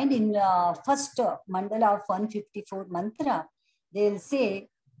can find in first mandala of 154 mantra, they'll say,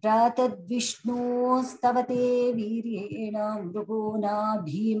 Pratad Vishnu stavate viryena mrugona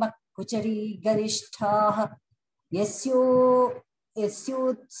bhima kuchari garishthah yasyo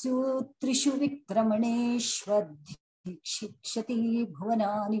trishu vikramaneshwadhikshati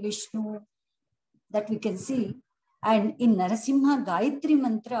bhuvanani Vishnu. That we can see. And in Narasimha Gayatri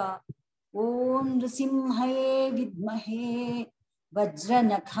mantra, Om Narasimhaye Vidmahe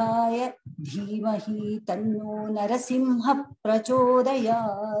Vajranakhaya Dhimahi Tanno Narasimha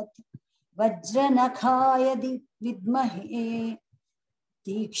Prachodayat Vajranakhaya Vidmahe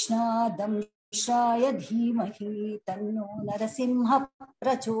Tikshna Damshaya Dhimahi Tanno Narasimha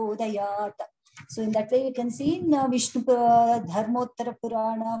Prachodayat. So in that way you can see in Vishnu Dharmottara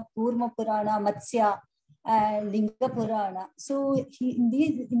Purana, Purma Purana, Matsya, and Linga Purana. So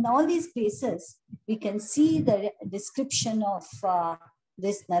in all these places, we can see the description of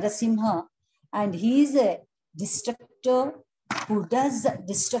this Narasimha, and he is a destructor who does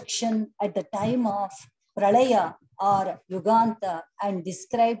destruction at the time of Pralaya or Yuganta and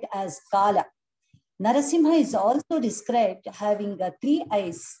described as Kala. Narasimha is also described having 3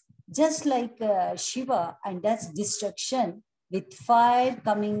 eyes, just like Shiva, and does destruction with fire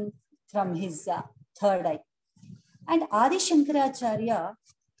coming from his third eye. And Adi Shankaracharya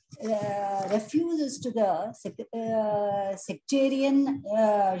refuses to the sectarian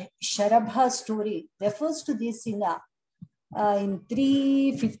Sharabha story, refers to this in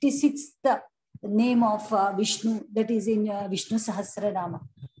 356th name of Vishnu, that is in Vishnu Sahasranama.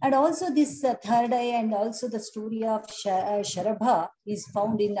 And also this third eye and also the story of Sharabha is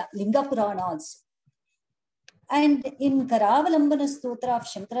found in Linga Purana also. And in Karavalambana Stotra of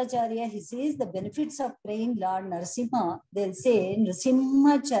Shankaracharya, he says the benefits of praying Lord Narasimha. They'll say,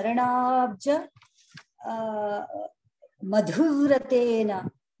 Narasimha Charanabja Madhuvratena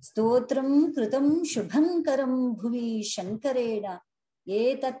Stotram Kritam Shubhankaram Bhuvi Shankarena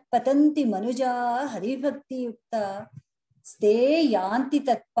Etat Patanti Manuja Haribhakti Yukta Ste Yanti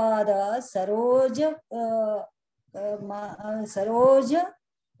Tatpada Saroja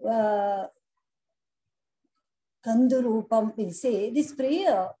Kandurupam will say this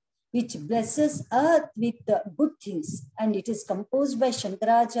prayer which blesses earth with good things, and it is composed by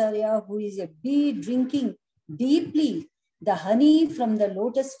Shankaracharya, who is a bee drinking deeply the honey from the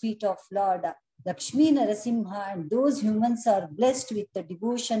lotus feet of Lord Lakshmi Narasimha, and those humans are blessed with the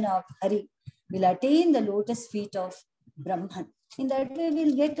devotion of Hari will attain the lotus feet of Brahman. In that way,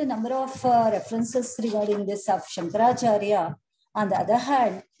 we'll get a number of references regarding this of Shankaracharya. On the other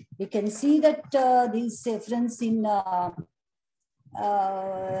hand, we can see that these reference in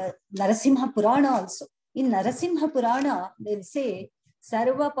Narasimha Purana also. In Narasimha Purana, they'll say,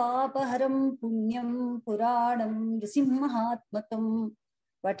 Sarva Papaharam Punyam Puranam Narasimhatmakam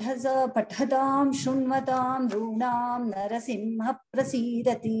Pathadam Shunvatam Runam Narasimha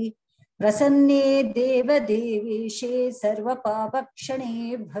Prasidati Prasanne Deva Deveshe Sarva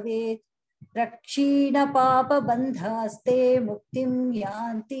Papakshane Bhavet Rakshina Papa Bandhaste Muktim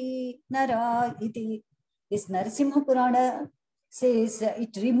Yanti Nara iti. This Narasimha Purana says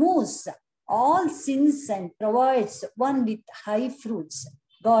it removes all sins and provides one with high fruits.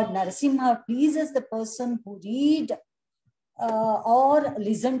 God Narasimha pleases the person who read or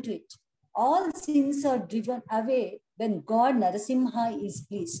listen to it. All sins are driven away when God Narasimha is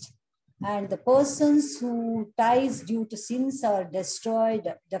pleased. And the persons who ties due to sins are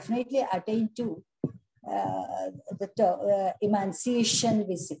destroyed definitely attain to emanciation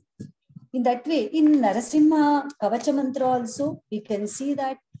visit. In that way, in Narasimha Kavacha Mantra also, we can see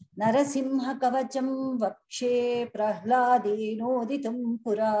that Narasimha Kavacham Vakshe Prahlade Noditam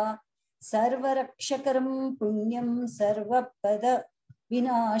Pura Sarvarakshakaram Punyam Sarvapada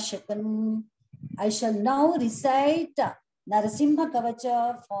Vinashakam. I shall now recite Narasimha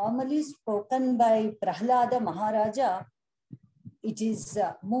Kavacha, formally spoken by Prahlada Maharaja. It is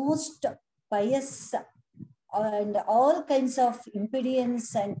most pious and all kinds of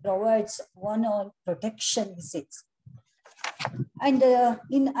impedance and provides one all protection, he says. And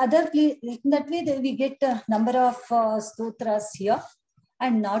in that way, we get a number of stotras here.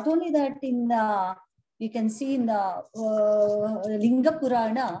 And not only that, in we can see in the Linga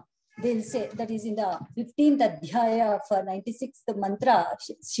Purana, they'll say, that is in the 15th Adhyaya of 96th mantra,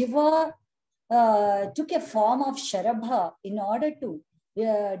 Shiva took a form of Sharabha in order to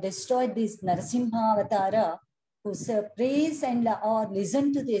destroy this Narasimha Avatara, who praise and or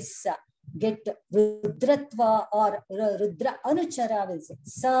listen to this, get Rudratva or Rudra Anuchara will say.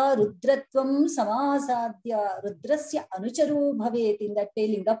 Sa Rudratvam Samasadya Rudrasya Anucharu Bhavet, in that way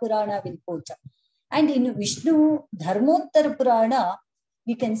Linga Purana will quote. And in Vishnu Dharmottara Purana,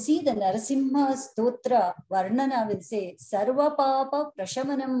 we can see the Narasimha Stotra Varnana will say, Sarva Papa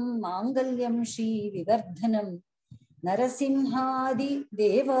Prashamanam Mangalyam Shri Vivardhanam Narasimhadi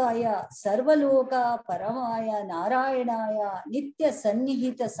Devaya Sarvaloka Paramaya Narayanaya Nitya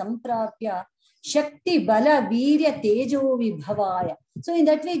Sannihita Samprapya Shakti Bala Virya Tejo Vibhavaya. So in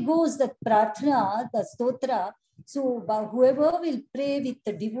that way goes the Prarthana, the Stotra. So whoever will pray with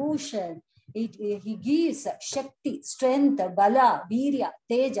the devotion, he gives Shakti, strength, Bala, Virya,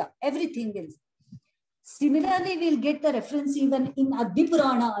 Teja, everything else. Similarly, we'll get the reference even in Addi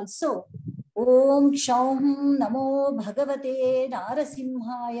Purana also. Om Shaum Namo Bhagavate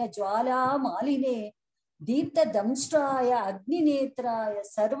Narasimhaya Jwala Maline Deepta Damstraya Agni Netraya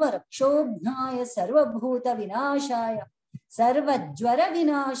Sarva Rakshobhnaya Sarva Bhuta Vinashaya Sarva Jwara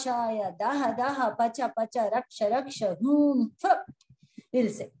Vinashaya Daha Daha Pacha Pacha Raksha Raksha Hum. We'll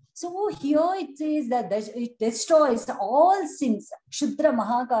say. So here it says that it destroys all sins, Shudra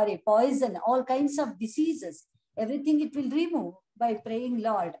Mahakari, poison, all kinds of diseases. Everything it will remove by praying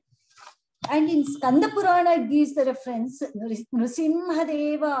Lord. And in Skanda Purana, it gives the reference,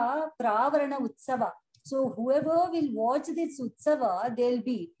 Nrsimhadeva Pravarana Utsava. So whoever will watch this Utsava, they'll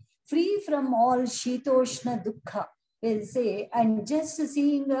be free from all Shitoshna Dukkha, they'll say. And just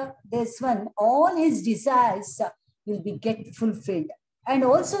seeing this one, all his desires will be get fulfilled. And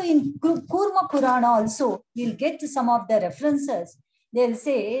also in Kurma Purana also, we'll get to some of the references. They'll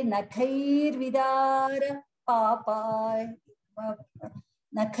say, Nakhair Vidara Papa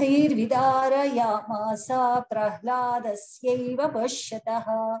Nakhair Vidara Yamasa Prahladasyaiva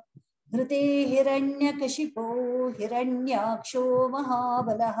Pashyataha Dhrute Hiranya Kashipo Hiranyaksho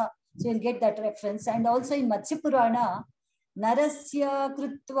Mahabalaha. So you'll get that reference. And also in Matsya Purana, Narasya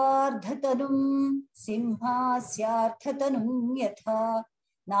Krittvardhatanum Simhasyarthatanum Yatha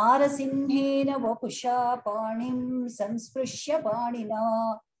Narasimhena Vapusha Panim Sansprushya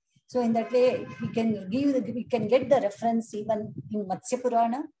Panina. So in that way, we can get the reference even in Matsya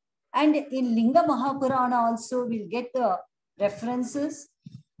Purana. And in Linga Mahapurana also, we'll get the references.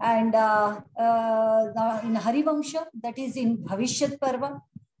 And in Harivamsha, that is in Bhavishyat Parva,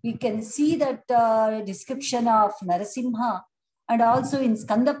 we can see that description of Narasimha. And also in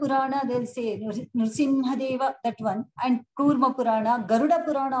Skanda Purana, they'll say Nrsimha Deva, that one. And Kurma Purana, Garuda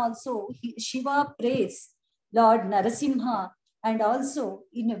Purana also, Shiva prays Lord Narasimha. And also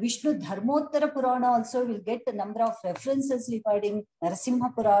in Vishnu Dharmottara Purana also, we'll get a number of references regarding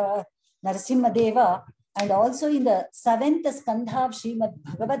Narasimha Purana, Narasimha Deva. And also in the 7th Skandha of Srimad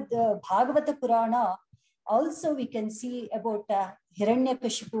Bhagavata Purana, also we can see about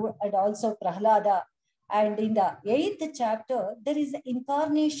Hiranyakashipu and also Prahlada. And in the 8th chapter, there is the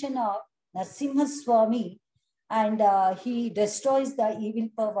incarnation of Narasimha Swami, and he destroys the evil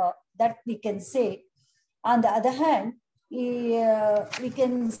power, that we can say. On the other hand, we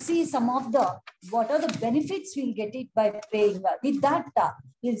can see some of what are the benefits we'll get it by praying. With that,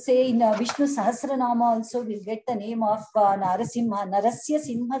 we'll say in Vishnu Sahasranama also, we'll get the name of Narasimha. Narasya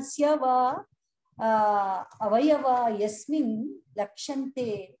Simhasya va Avayava Yasmin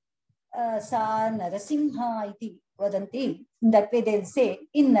Lakshante Sa Narasimha iti vadanti. In that way, they'll say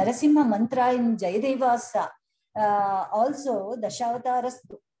in Narasimha mantra in Jayadevasa, also Dashavatara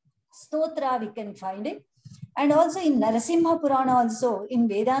Stotra, we can find it. And also in Narasimha Purana also, in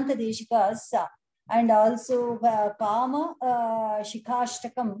Vedanta Deshikas, and also Kama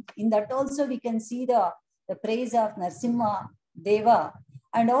Shikashtakam, in that also we can see the praise of Narasimha Deva.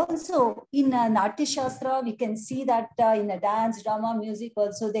 And also in Natya Shastra, we can see that in a dance, drama, music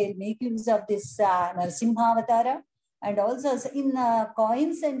also, they'll make use of this Narasimha Avatara. And also in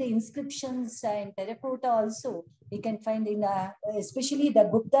coins and inscriptions in terracotta also, we can find in especially the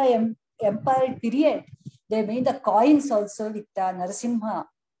Gupta Empire period, they made the coins also with Narasimha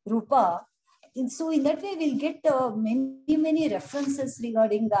Rupa. And so in that way, we'll get many references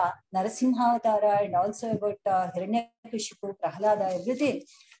regarding the Narasimha Avatara and also about Hiranyakashipu, Prahlada, everything.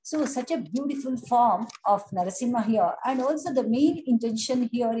 So such a beautiful form of Narasimha here. And also the main intention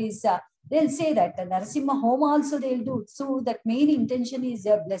here is, they'll say that the Narasimha Homa also they'll do. So that main intention is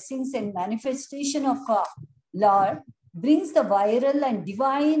blessings and manifestation of Lord, brings the viral and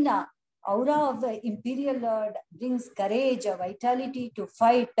divine aura of the imperial Lord, brings courage, vitality to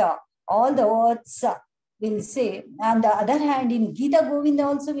fight all the odds, we'll say. On the other hand, in Gita Govinda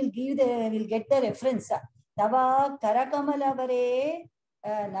also we'll get the reference. Tava Karakamalabare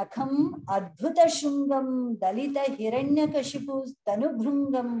Nakham Adbhuta Shungam Dalita Hiranyakashipu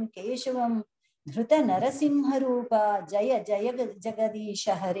Tanubhrungam Keshavam Dhruta Narasimha Rupa Jaya Jaya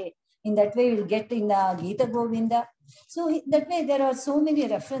Jagadisha Hare. In that way, we'll get in Gita Govinda. So that way, there are so many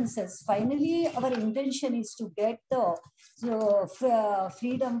references. Finally, our intention is to get the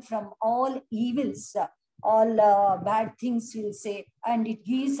freedom from all evils, all bad things, we'll say. And it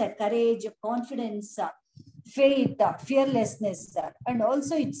gives a courage, confidence, faith, fearlessness. And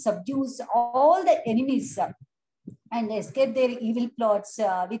also it subdues all the enemies and escape their evil plots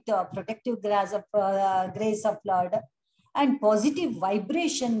with protective grace of Lord. And positive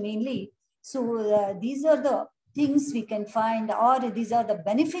vibration mainly. So these are the things we can find, or these are the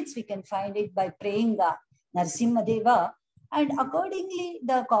benefits we can find it by praying Narasimha Deva. And according to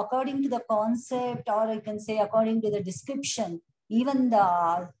the concept, or you can say according to the description, even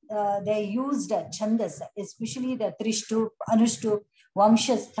they used chandas, especially the Trishtup, Anushtup,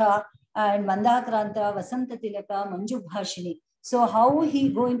 Vamshastha, and Mandakranta, Vasanta Tilaka, Manju Bhashini. So how he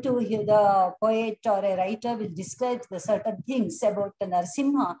going to hear the poet or a writer will describe the certain things about the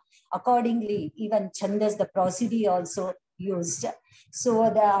Narasimha. Accordingly, even chandas, the prosody also used. So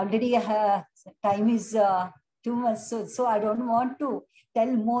the already time is too much. So I don't want to tell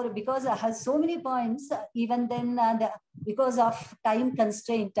more because I have so many points. Even then, because of time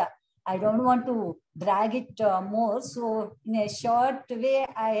constraint, I don't want to drag it more. So in a short way,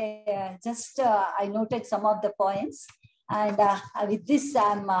 I noted some of the points. And with this,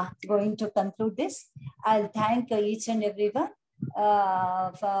 I'm going to conclude this. I'll thank each and everyone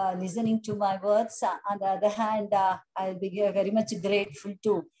for listening to my words. On the other hand, I'll be very much grateful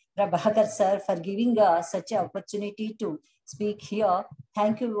to Prabhakar sir for giving such an opportunity to speak here.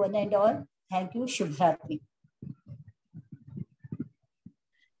 Thank you one and all. Thank you. Shubhratri.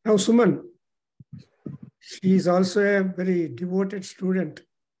 Now, Suman, she is also a very devoted student,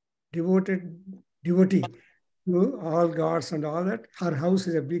 devotee. to all gods and all that. Her house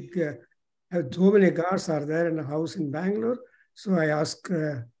is a big, so many gods are there in the house in Bangalore. So I asked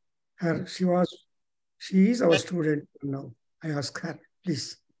her, she is our student now. I asked her,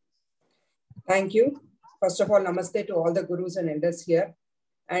 please. Thank you. First of all, namaste to all the gurus and elders here.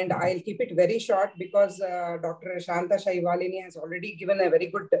 And I'll keep it very short because Dr. Shanta Shaivalini has already given a very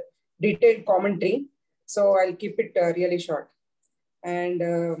good detailed commentary. So I'll keep it really short. And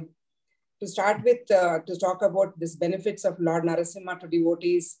to start with, to talk about this benefits of Lord Narasimha to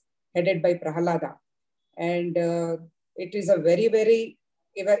devotees headed by Prahlada. And it is a very, very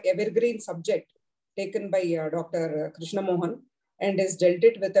evergreen subject taken by Dr. Krishna Mohan and is dealt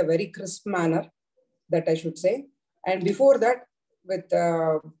it with a very crisp manner, that I should say. And before that, with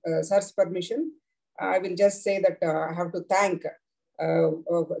Sir's permission, I will just say that I have to thank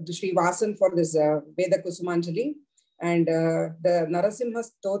Shri Vasan for this Veda Kusumanjali and the Narasimha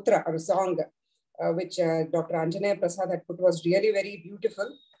Stotra or song, which Dr. Anjanaya Prasad had put, was really very beautiful.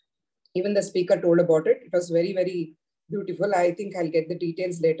 Even the speaker told about it. It was very, very beautiful. I think I'll get the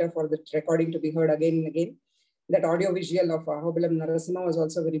details later for the recording to be heard again and again. That audio visual of Ahobilam Narasimha was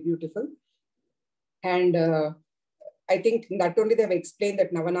also very beautiful. And I think not only they have explained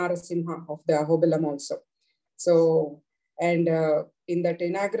that Navanarasimha of the Ahobilam also. So, and in that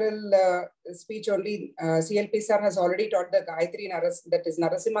inaugural speech only, CLP sir has already taught the Gayatri, that is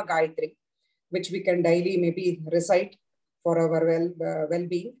Narasimha Gayatri, which we can daily maybe recite for our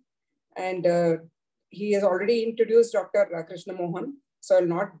well-being. And he has already introduced Dr. Krishna Mohan. So I'll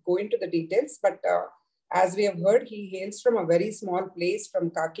not go into the details, but as we have heard, he hails from a very small place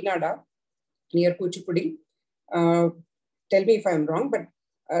from Kakinada, near Kuchipudi. Tell me if I'm wrong,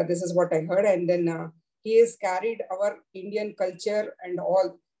 but this is what I heard. And then he has carried our Indian culture and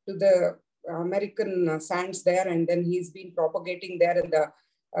all to the American sands there. And then he's been propagating there in the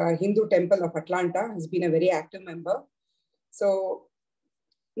Hindu temple of Atlanta. He's been a very active member. So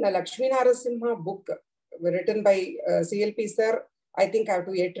the Lakshmi Narasimha book written by CLP sir, I think I have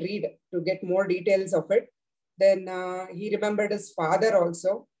to yet read to get more details of it. Then he remembered his father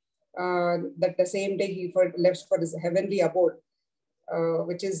also, that the same day he left for his heavenly abode,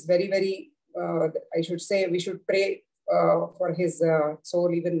 which is very, very, I should say, we should pray for his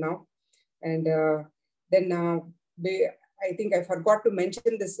soul even now. And then I think I forgot to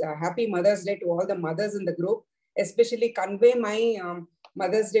mention this Happy Mother's Day to all the mothers in the group, especially convey my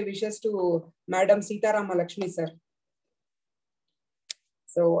Mother's Day wishes to Madam Sita Rama Lakshmi sir.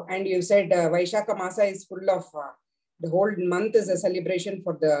 So, and you said Vaishaka Masa is full of, the whole month is a celebration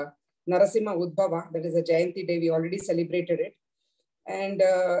for the Narasimha Udbhava, that is a Jayanti day, we already celebrated it. And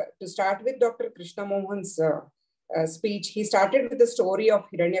to start with Dr. Krishna Mohan's speech, he started with the story of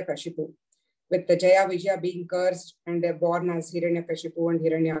Hiranyakashipu, with the Jaya Vijaya being cursed and they're born as Hiranyakashipu and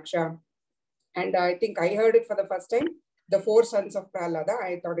Hiranyaksha. And I think I heard it for the first time, the 4 sons of Prahlada.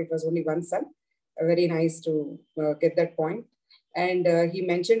 I thought it was only one son. Very nice to get that point. And he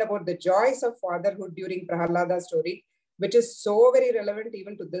mentioned about the joys of fatherhood during Prahlada's story, which is so very relevant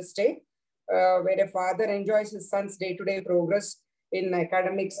even to this day, where a father enjoys his son's day-to-day progress in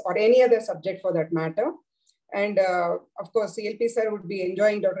academics or any other subject for that matter. And of course, CLP sir would be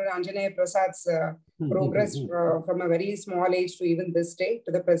enjoying Dr. Anjanaya Prasad's progress from a very small age to even this day,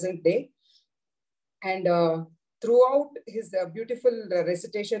 to the present day. And throughout his beautiful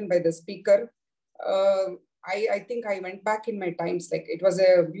recitation by the speaker, I think I went back in my times, like it was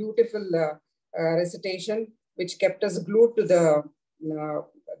a beautiful recitation, which kept us glued to the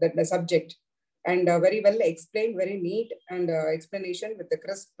subject, and very well explained, very neat and explanation with the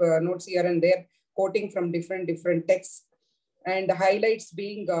crisp notes here and there, quoting from different texts, and the highlights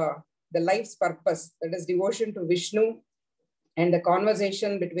being the life's purpose, that is devotion to Vishnu, and the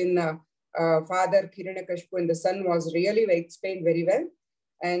conversation between father Hiranyakashipu and the son was really explained very well.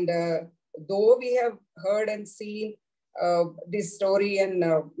 And though we have heard and seen this story and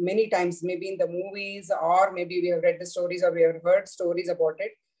many times, maybe in the movies, or maybe we have read the stories or we have heard stories about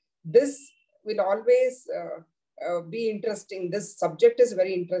it, this will always be interesting. This subject is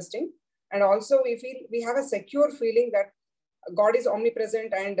very interesting. And also we have a secure feeling that God is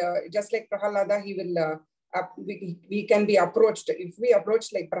omnipresent, and just like Prahlada, he will, we can be approached. If we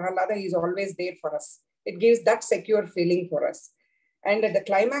approach like Prahlada, he is always there for us. It gives that secure feeling for us. And at the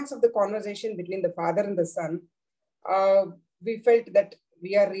climax of the conversation between the father and the son, we felt that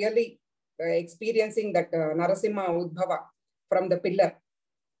we are really experiencing that Narasimha Udbhava from the pillar.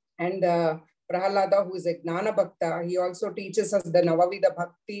 And Prahlada, who is a Gnana Bhakta, he also teaches us the Navavida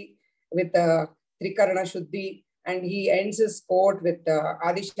Bhakti with Trikarana Shuddhi, and he ends his quote with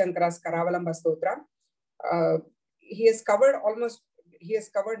Adi Shankara's Karavalamba Stotra. He has covered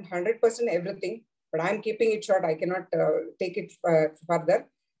 100% everything. but I'm keeping it short. I cannot take it further.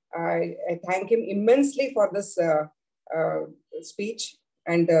 I thank him immensely for this speech,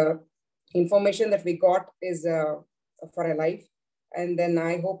 and information that we got is for a life. And then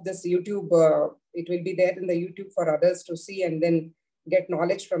I hope this YouTube, it will be there in the YouTube for others to see and then get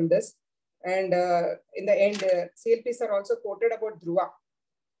knowledge from this. And in the end, CLP sir also quoted about Dhruva,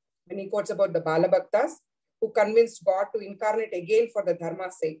 when he quotes about the Bala Bhaktas who convinced God to incarnate again for the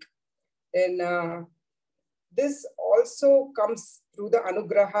Dharma's sake. Then this also comes through the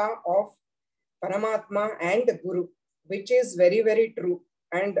anugraha of Paramatma and the Guru, which is very, very true.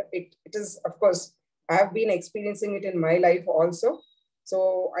 And it is, of course, I have been experiencing it in my life also.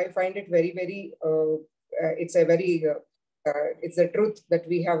 So I find it very, very, it's a very, it's the truth that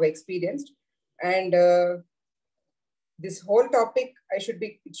we have experienced. And this whole topic, it should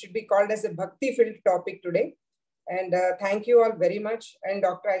be called as a bhakti-filled topic today. And thank you all very much. And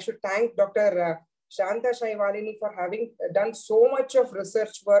I should thank Dr. Shanta Shaivalini for having done so much of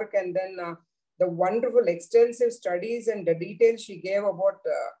research work, and then the wonderful extensive studies and the details she gave about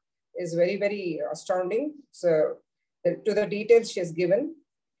is very, very astounding. So to the details she has given,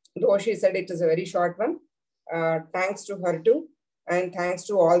 though she said it is a very short one. Thanks to her too. And thanks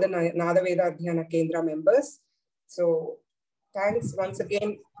to all the Nada Veda Adhyayana Kendra members. So thanks once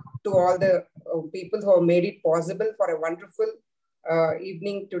again to all the people who have made it possible for a wonderful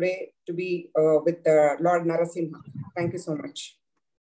evening today to be with Lord Narasimha. Thank you so much.